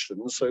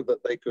jurisdiction, so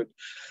that they could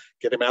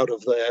get him out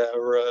of there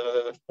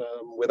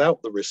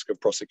without the risk of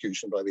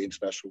prosecution by the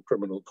International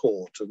Criminal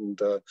Court. And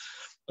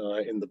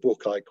in the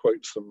book, I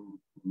quote some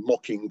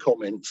mocking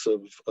comments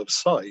of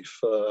Saif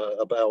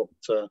about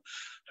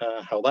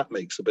how that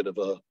makes a bit of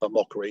a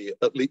mockery,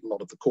 at least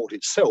not of the court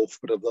itself,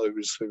 but of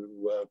those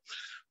who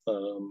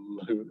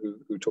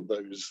took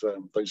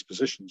those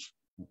positions.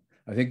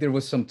 I think there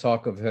was some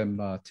talk of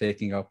him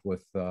taking up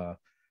with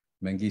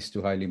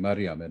Mengistu Haile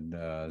Mariam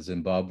in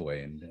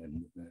Zimbabwe,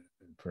 and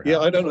perhaps. Yeah,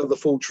 I don't know the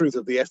full truth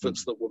of the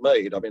efforts that were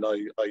made. I mean,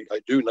 I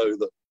do know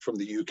that from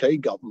the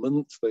UK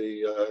government,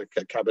 the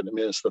cabinet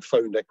minister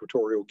phoned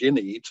Equatorial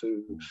Guinea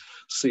to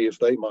see if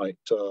they might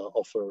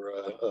offer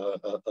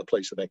a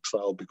place of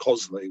exile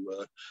because they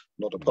were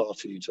not a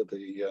party to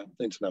the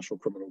International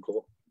Criminal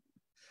Court.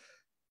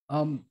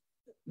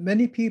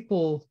 Many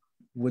people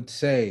would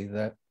say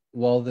that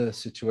while the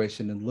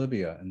situation in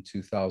Libya in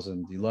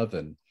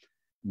 2011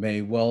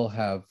 may well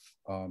have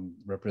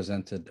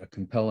represented a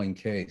compelling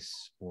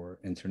case for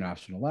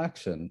international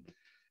action,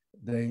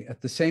 they at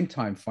the same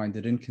time find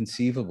it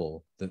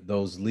inconceivable that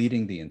those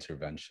leading the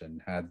intervention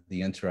had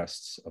the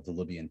interests of the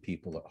Libyan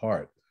people at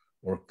heart,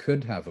 or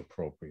could have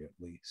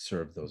appropriately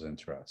served those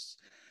interests.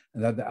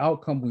 And that the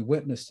outcome we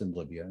witnessed in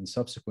Libya in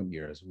subsequent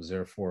years was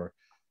therefore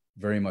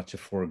very much a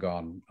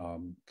foregone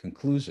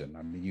conclusion.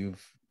 I mean,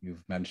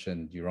 you've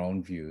mentioned your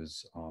own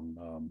views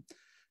on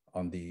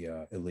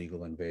the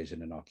illegal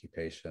invasion and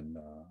occupation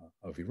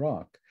of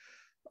Iraq.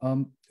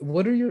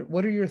 What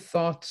are your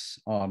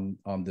thoughts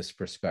on this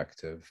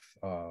perspective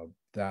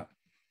that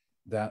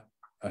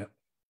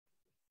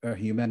a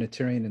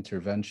humanitarian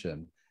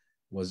intervention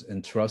was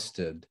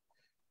entrusted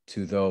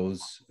to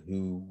those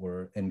who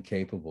were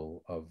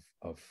incapable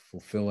of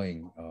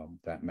fulfilling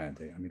that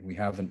mandate? I mean, we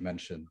haven't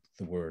mentioned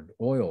the word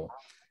oil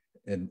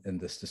in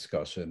this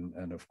discussion.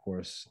 And of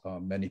course,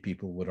 many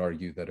people would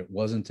argue that it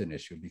wasn't an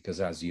issue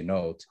because, as you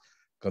note,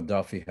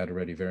 Gaddafi had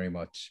already very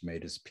much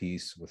made his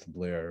peace with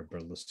Blair,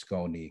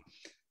 Berlusconi,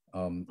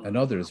 and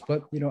others.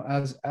 But, you know,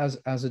 as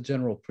a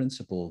general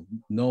principle,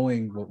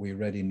 knowing what we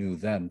already knew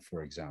then,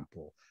 for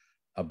example,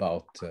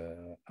 about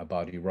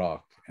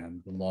Iraq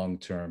and the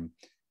long-term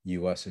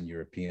US and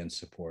European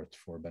support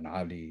for Ben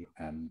Ali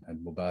and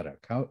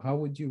Mubarak, how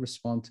would you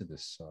respond to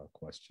this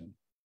question?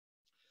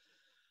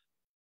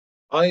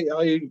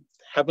 I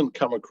haven't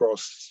come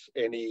across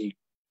any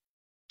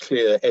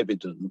clear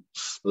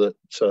evidence that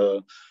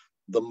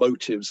the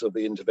motives of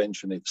the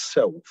intervention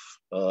itself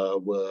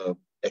were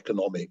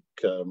economic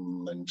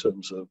in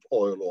terms of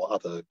oil or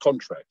other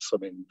contracts. I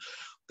mean,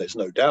 there's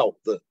no doubt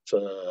that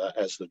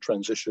as the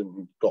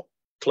transition got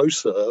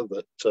closer,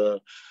 that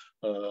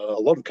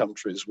a lot of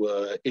countries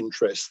were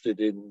interested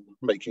in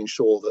making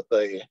sure that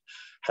they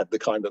had the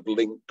kind of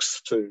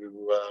links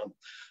to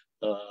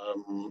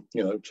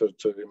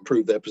to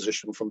improve their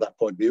position from that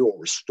point of view, or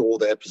restore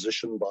their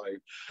position by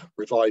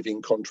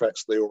reviving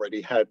contracts they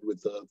already had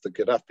with the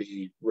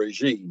Gaddafi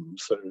regime.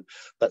 So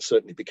that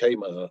certainly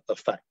became a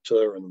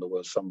factor, and there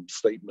were some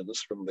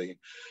statements from the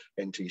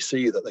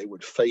NTC that they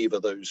would favour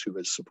those who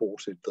had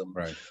supported them.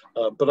 Right.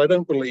 But I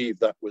don't believe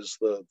that was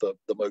the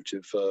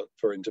motive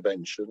for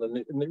intervention, and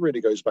it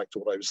really goes back to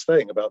what I was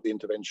saying about the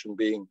intervention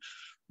being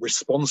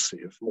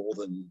responsive more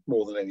than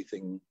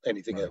anything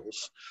right.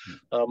 else.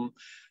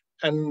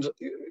 And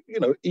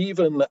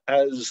even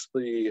as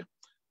the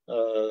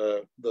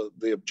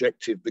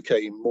objective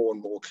became more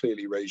and more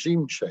clearly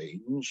regime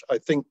change, I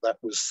think that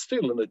was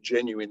still in a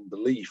genuine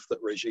belief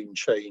that regime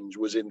change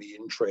was in the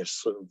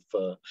interests of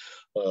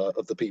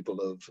the people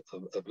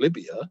of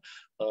Libya,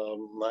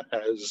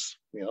 as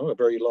a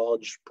very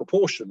large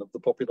proportion of the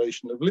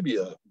population of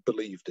Libya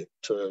believed it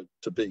to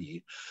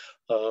be.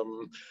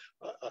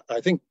 I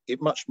think it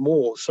much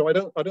more. So I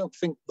don't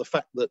think the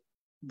fact that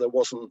there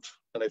wasn't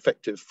an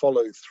effective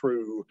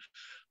follow-through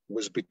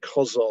was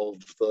because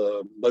of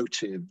the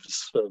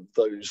motives of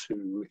those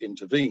who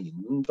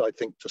intervened. I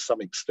think to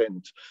some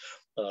extent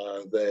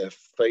their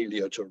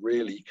failure to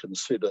really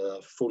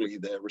consider fully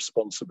their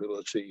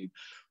responsibility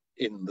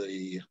in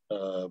the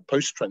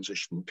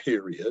post-transition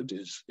period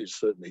is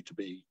certainly to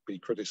be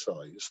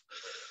criticised.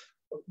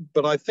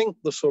 But I think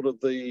the sort of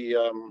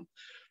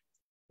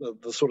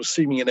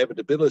seeming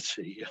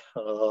inevitability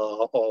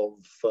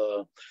of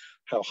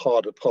how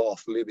hard a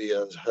path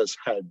Libya has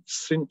had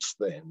since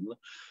then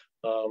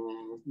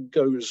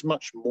goes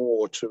much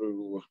more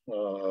to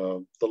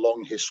the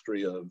long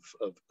history of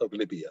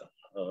Libya.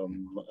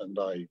 And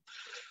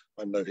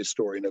I'm no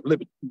historian of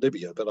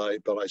Libya, but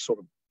I sort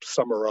of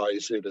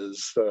summarize it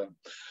as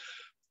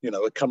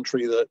a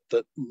country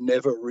that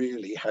never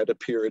really had a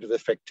period of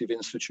effective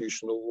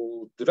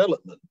institutional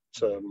development.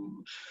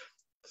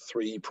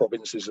 3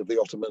 provinces of the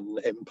Ottoman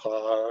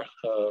Empire,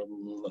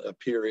 a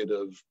period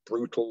of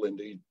brutal,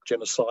 indeed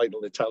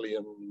genocidal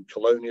Italian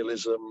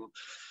colonialism,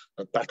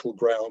 a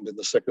battleground in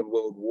the Second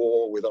World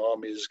War with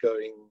armies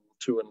going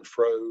to and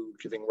fro,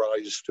 giving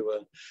rise to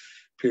a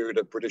period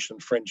of British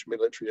and French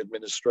military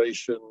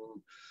administration,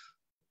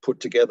 put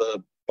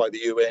together by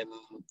the UN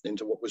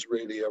into what was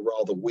really a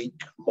rather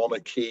weak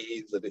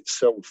monarchy that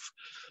itself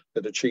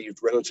had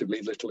achieved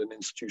relatively little in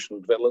institutional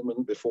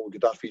development before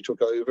Gaddafi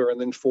took over, and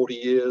then 40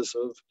 years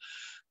of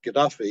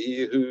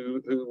Gaddafi,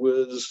 who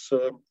was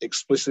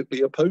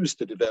explicitly opposed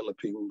to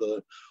developing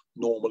the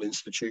normal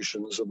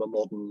institutions of a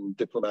modern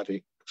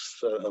democratic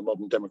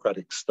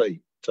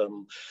state.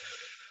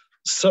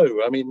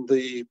 So, I mean,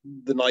 the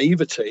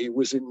naivety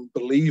was in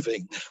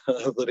believing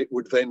that it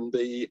would then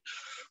be,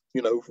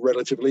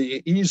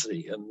 relatively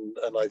easy,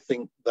 and I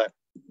think that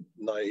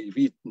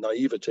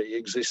naivety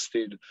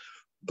existed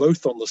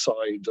both on the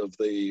side of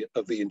the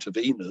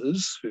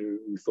interveners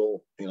who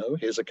thought,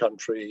 here's a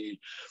country,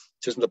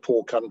 it isn't a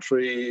poor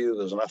country,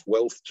 there's enough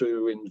wealth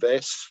to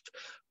invest,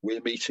 we're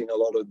meeting a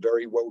lot of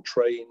very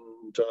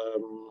well-trained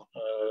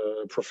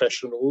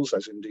professionals,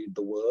 as indeed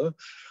there were.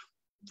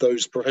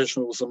 Those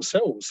professionals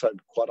themselves had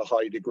quite a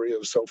high degree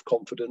of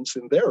self-confidence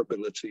in their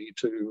ability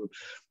to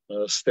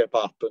step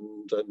up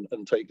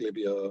and take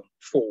Libya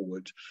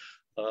forward.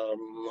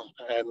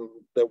 And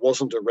there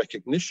wasn't a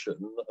recognition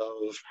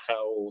of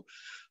how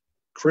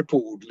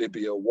crippled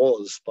Libya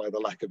was by the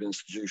lack of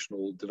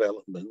institutional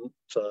development,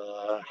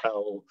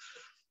 how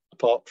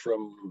apart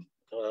from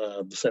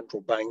the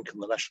central bank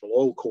and the National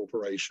Oil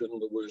Corporation,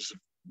 there was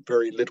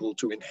very little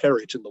to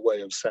inherit in the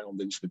way of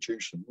sound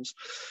institutions.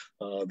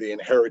 The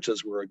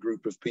inheritors were a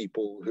group of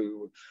people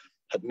who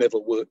had never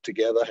worked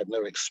together, had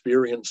no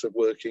experience of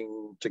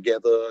working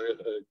together.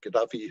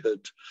 Gaddafi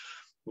had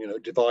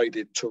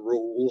divided to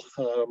rule.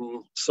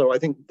 So I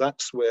think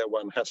that's where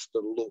one has to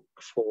look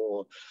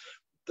for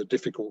the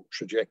difficult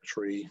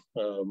trajectory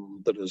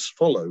that has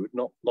followed.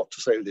 Not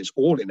to say that it's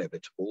all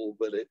inevitable,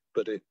 but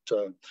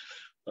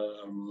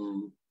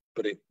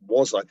it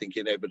was, I think,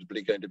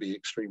 inevitably going to be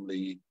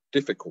extremely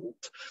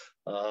difficult.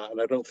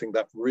 And I don't think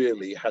that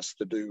really has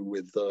to do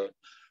with the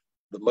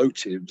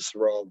motives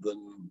rather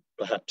than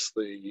perhaps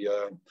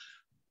the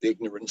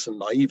ignorance and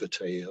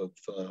naivety of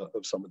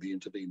some of the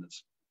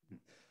interveners.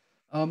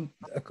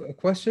 A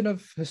question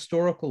of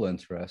historical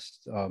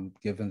interest,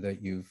 given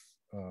that you've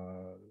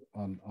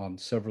on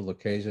several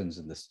occasions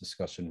in this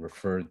discussion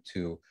referred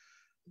to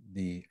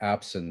the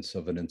absence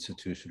of an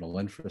institutional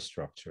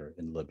infrastructure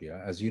in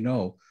Libya. As you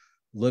know,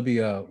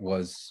 Libya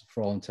was,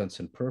 for all intents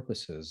and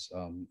purposes,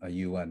 a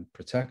UN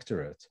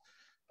protectorate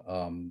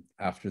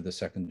after the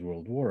Second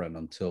World War and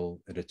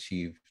until it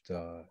achieved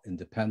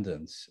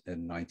independence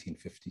in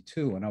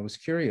 1952. And I was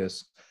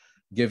curious,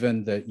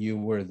 given that you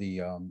were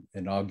the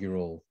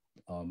inaugural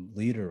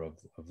leader of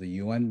the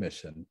UN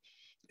mission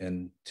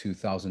in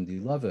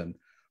 2011,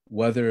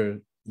 whether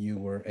you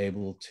were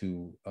able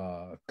to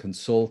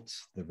consult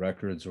the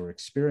records or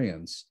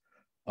experience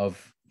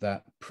of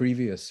that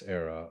previous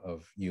era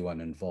of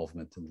UN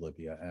involvement in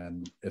Libya,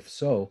 and if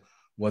so,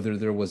 whether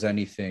there was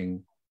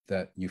anything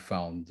that you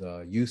found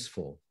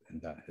useful in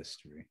that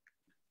history.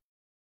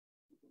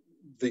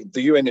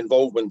 the UN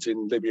involvement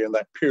in Libya in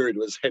that period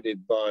was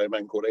headed by a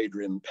man called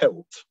Adrian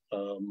Pelt,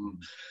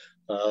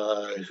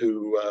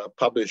 who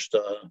published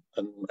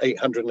an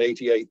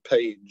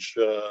 888-page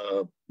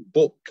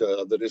book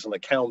that is an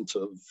account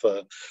of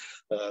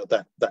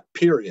that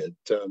period,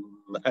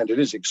 and it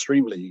is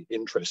extremely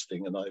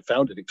interesting, and I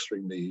found it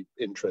extremely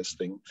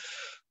interesting.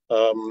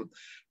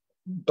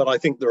 But I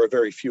think there are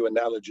very few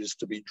analogies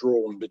to be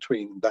drawn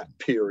between that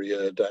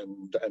period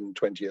and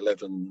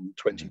 2011,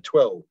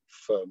 2012.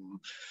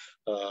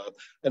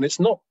 And it's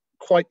not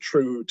quite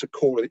true to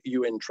call it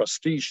UN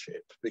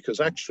trusteeship, because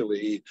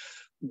actually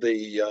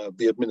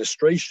the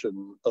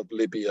administration of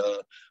Libya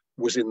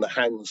was in the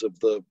hands of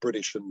the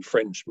British and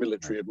French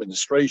military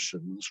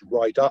administrations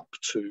right up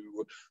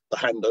to the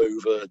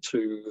handover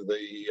to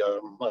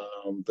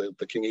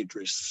the King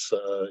Idris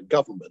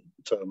government.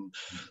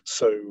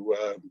 So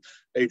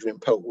Adrian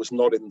Pelt was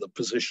not in the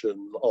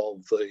position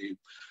of the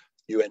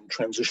UN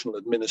transitional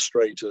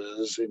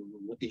administrators in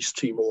East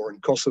Timor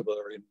and Kosovo.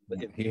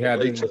 The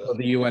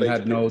UN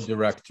had no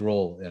direct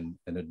role in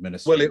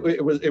administration.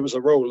 Well, it was a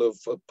role of,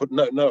 but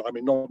no, I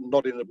mean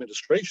not in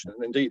administration.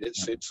 And indeed,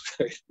 it's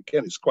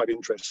again, it's quite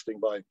interesting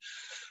by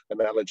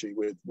analogy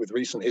with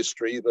recent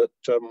history that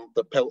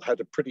Pelt had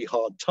a pretty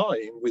hard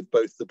time with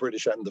both the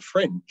British and the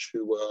French,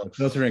 who were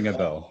filtering a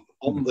bell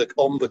on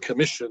the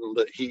commission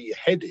that he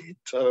headed,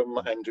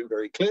 and who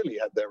very clearly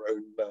had their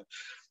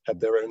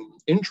own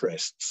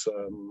interests,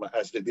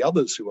 as did the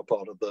others who were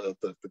part of the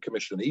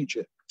commission,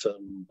 Egypt.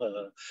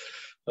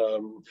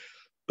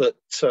 But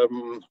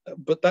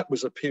that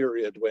was a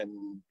period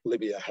when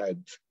Libya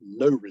had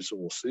no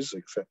resources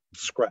except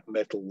scrap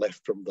metal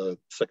left from the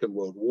Second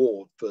World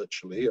War,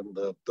 virtually, and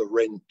the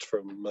rent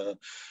from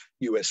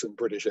US and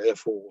British Air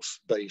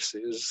Force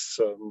bases.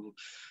 So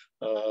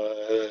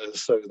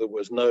there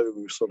were no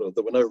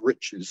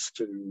riches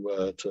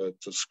to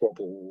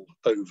squabble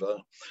over.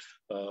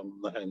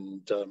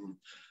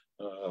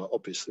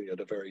 Obviously at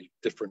a very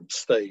different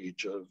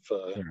stage of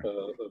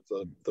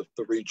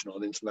the regional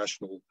and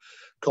international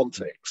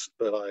context.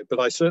 But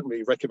I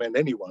certainly recommend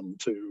anyone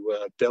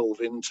to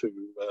delve into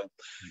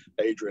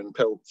Adrian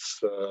Pelt's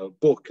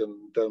book.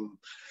 And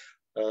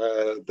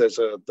there's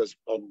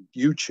on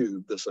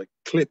YouTube, there's a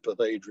clip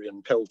of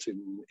Adrian Pelt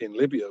in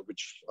Libya,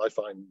 which I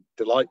find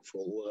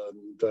delightful,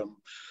 and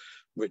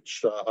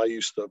which I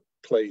used to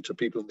play to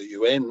people in the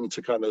UN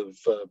to kind of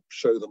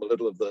show them a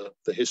little of the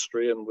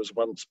history, and was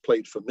once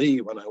played for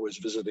me when I was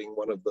visiting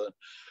one of the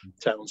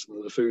towns in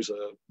the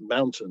Lafusa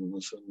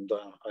Mountains, and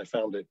I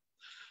found it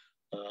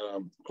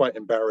quite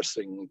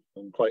embarrassing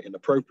and quite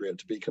inappropriate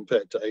to be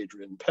compared to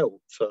Adrian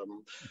Pelt.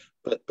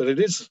 But it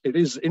is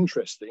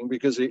interesting,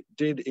 because it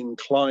did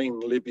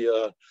incline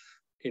Libya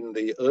in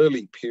the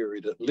early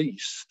period, at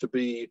least, to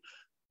be,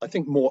 I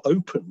think, more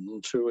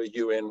open to a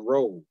UN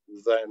role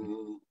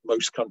than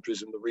most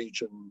countries in the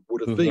region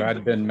would have been. Who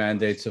had been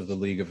mandates of the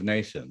League of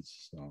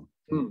Nations. So.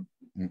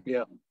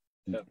 Yeah.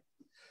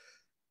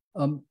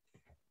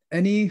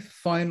 Any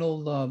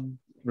final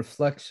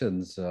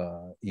reflections,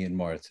 Ian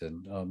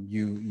Martin?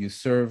 You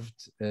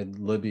served in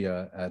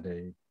Libya at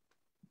a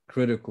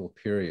critical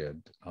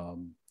period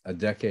a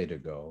decade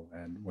ago,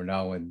 and we're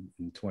now in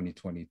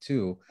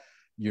 2022.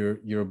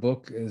 Your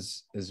book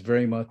is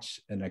very much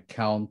an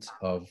account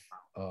of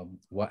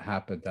what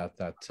happened at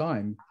that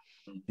time,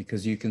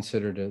 because you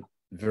considered it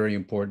very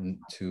important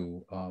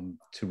to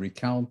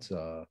recount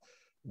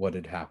what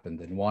had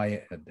happened and why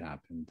it had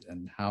happened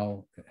and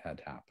how it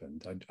had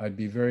happened. I'd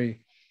be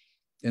very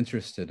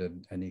interested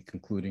in any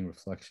concluding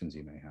reflections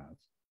you may have.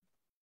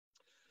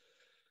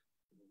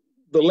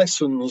 The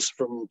lessons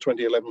from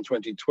 2011,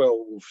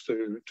 2012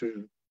 to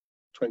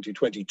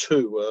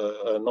 2022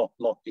 are not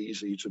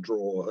easy to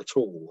draw at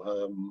all,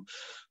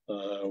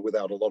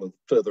 without a lot of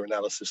further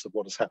analysis of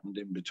what has happened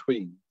in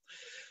between.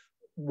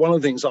 One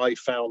of the things I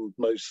found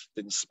most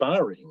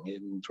inspiring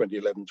in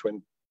 2011,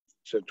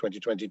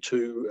 2022,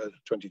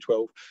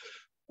 2012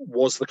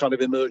 was the kind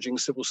of emerging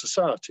civil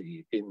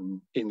society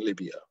in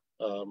Libya.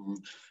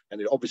 And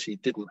it obviously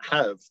didn't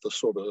have the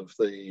sort of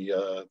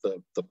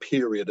the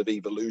period of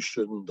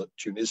evolution that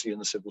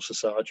Tunisian civil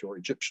society or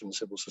Egyptian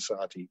civil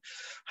society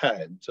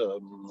had,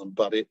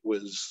 but it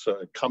was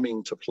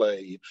coming to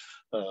play.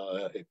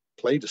 It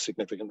played a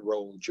significant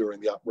role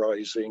during the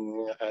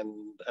uprising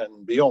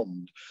and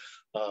beyond.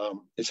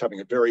 It's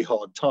having a very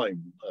hard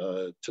time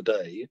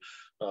today,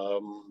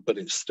 but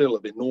it's still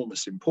of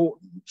enormous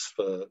importance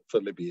for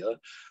Libya.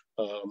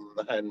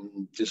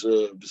 And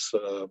deserves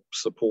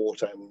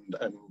support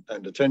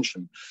and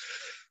attention.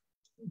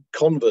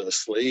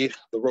 Conversely,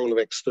 the role of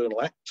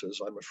external actors,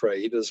 I'm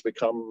afraid, has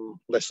become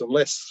less and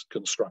less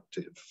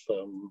constructive,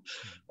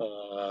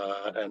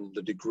 and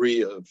the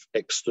degree of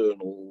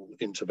external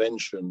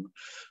intervention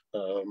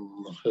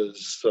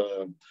has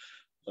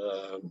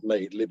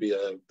made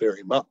Libya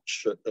very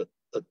much at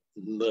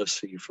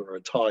mercy for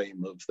a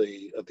time of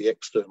the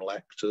external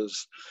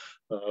actors.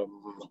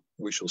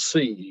 We shall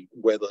see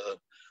whether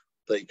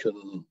they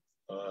can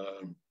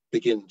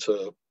begin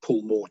to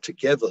pull more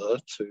together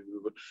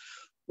to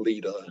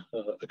lead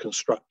a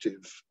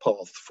constructive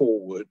path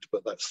forward,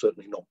 but that's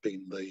certainly not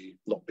been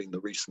the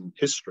recent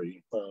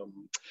history.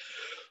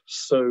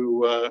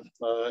 So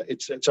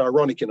it's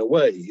ironic in a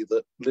way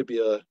that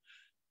Libya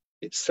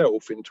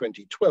itself in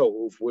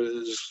 2012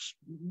 was,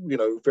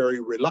 very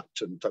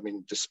reluctant. I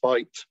mean,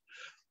 despite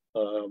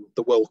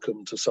the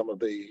welcome to some of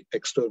the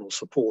external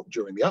support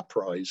during the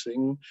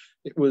uprising,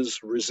 it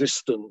was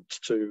resistant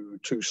to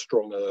too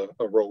strong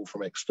a role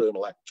from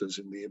external actors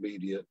in the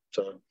immediate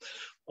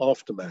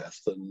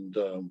aftermath. And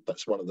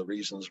that's one of the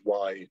reasons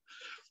why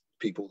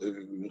people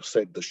who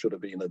said there should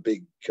have been a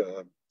big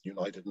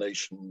United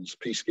Nations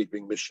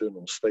peacekeeping mission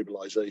or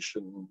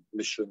stabilization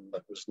mission,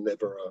 that was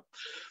never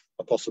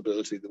a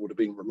possibility that would have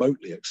been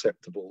remotely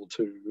acceptable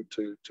to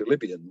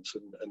Libyans.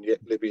 And yet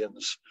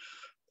Libyans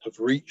have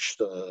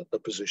reached a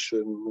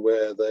position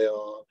where they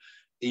are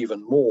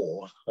even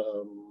more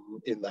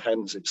in the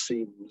hands, it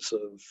seems,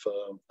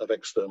 of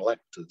external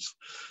actors.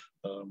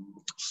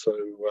 So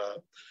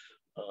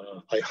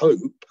I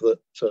hope that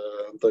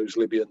those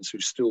Libyans who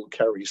still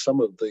carry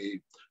some of the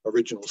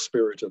original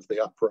spirit of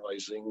the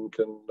uprising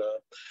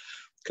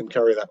can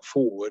carry that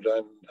forward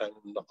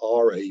and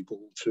are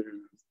able to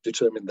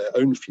determine their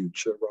own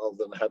future rather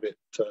than have it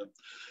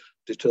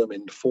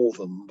determined for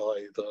them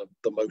by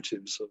the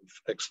motives of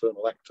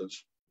external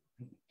actors.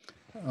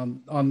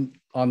 On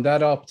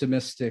that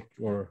optimistic,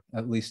 or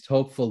at least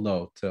hopeful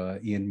note,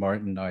 Ian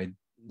Martin, I'd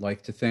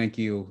like to thank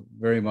you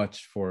very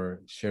much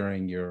for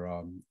sharing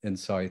your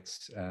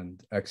insights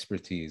and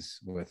expertise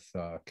with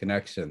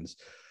Connections.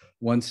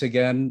 Once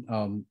again,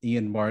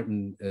 Ian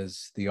Martin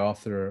is the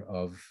author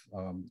of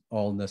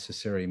All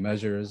Necessary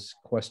Measures, ?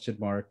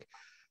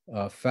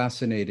 A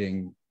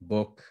fascinating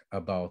book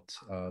about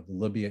the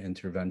Libya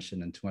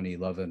intervention in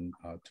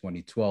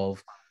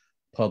 2011-2012,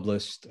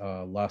 published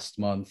last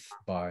month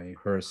by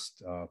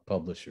Hurst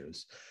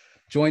Publishers.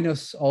 Join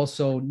us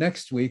also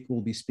next week.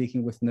 We'll be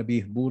speaking with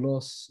Nabih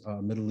Boulos,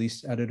 Middle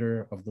East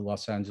editor of the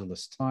Los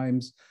Angeles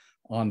Times,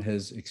 on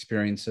his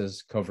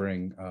experiences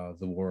covering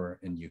the war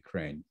in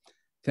Ukraine.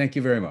 Thank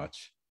you very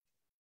much.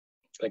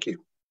 Thank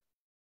you.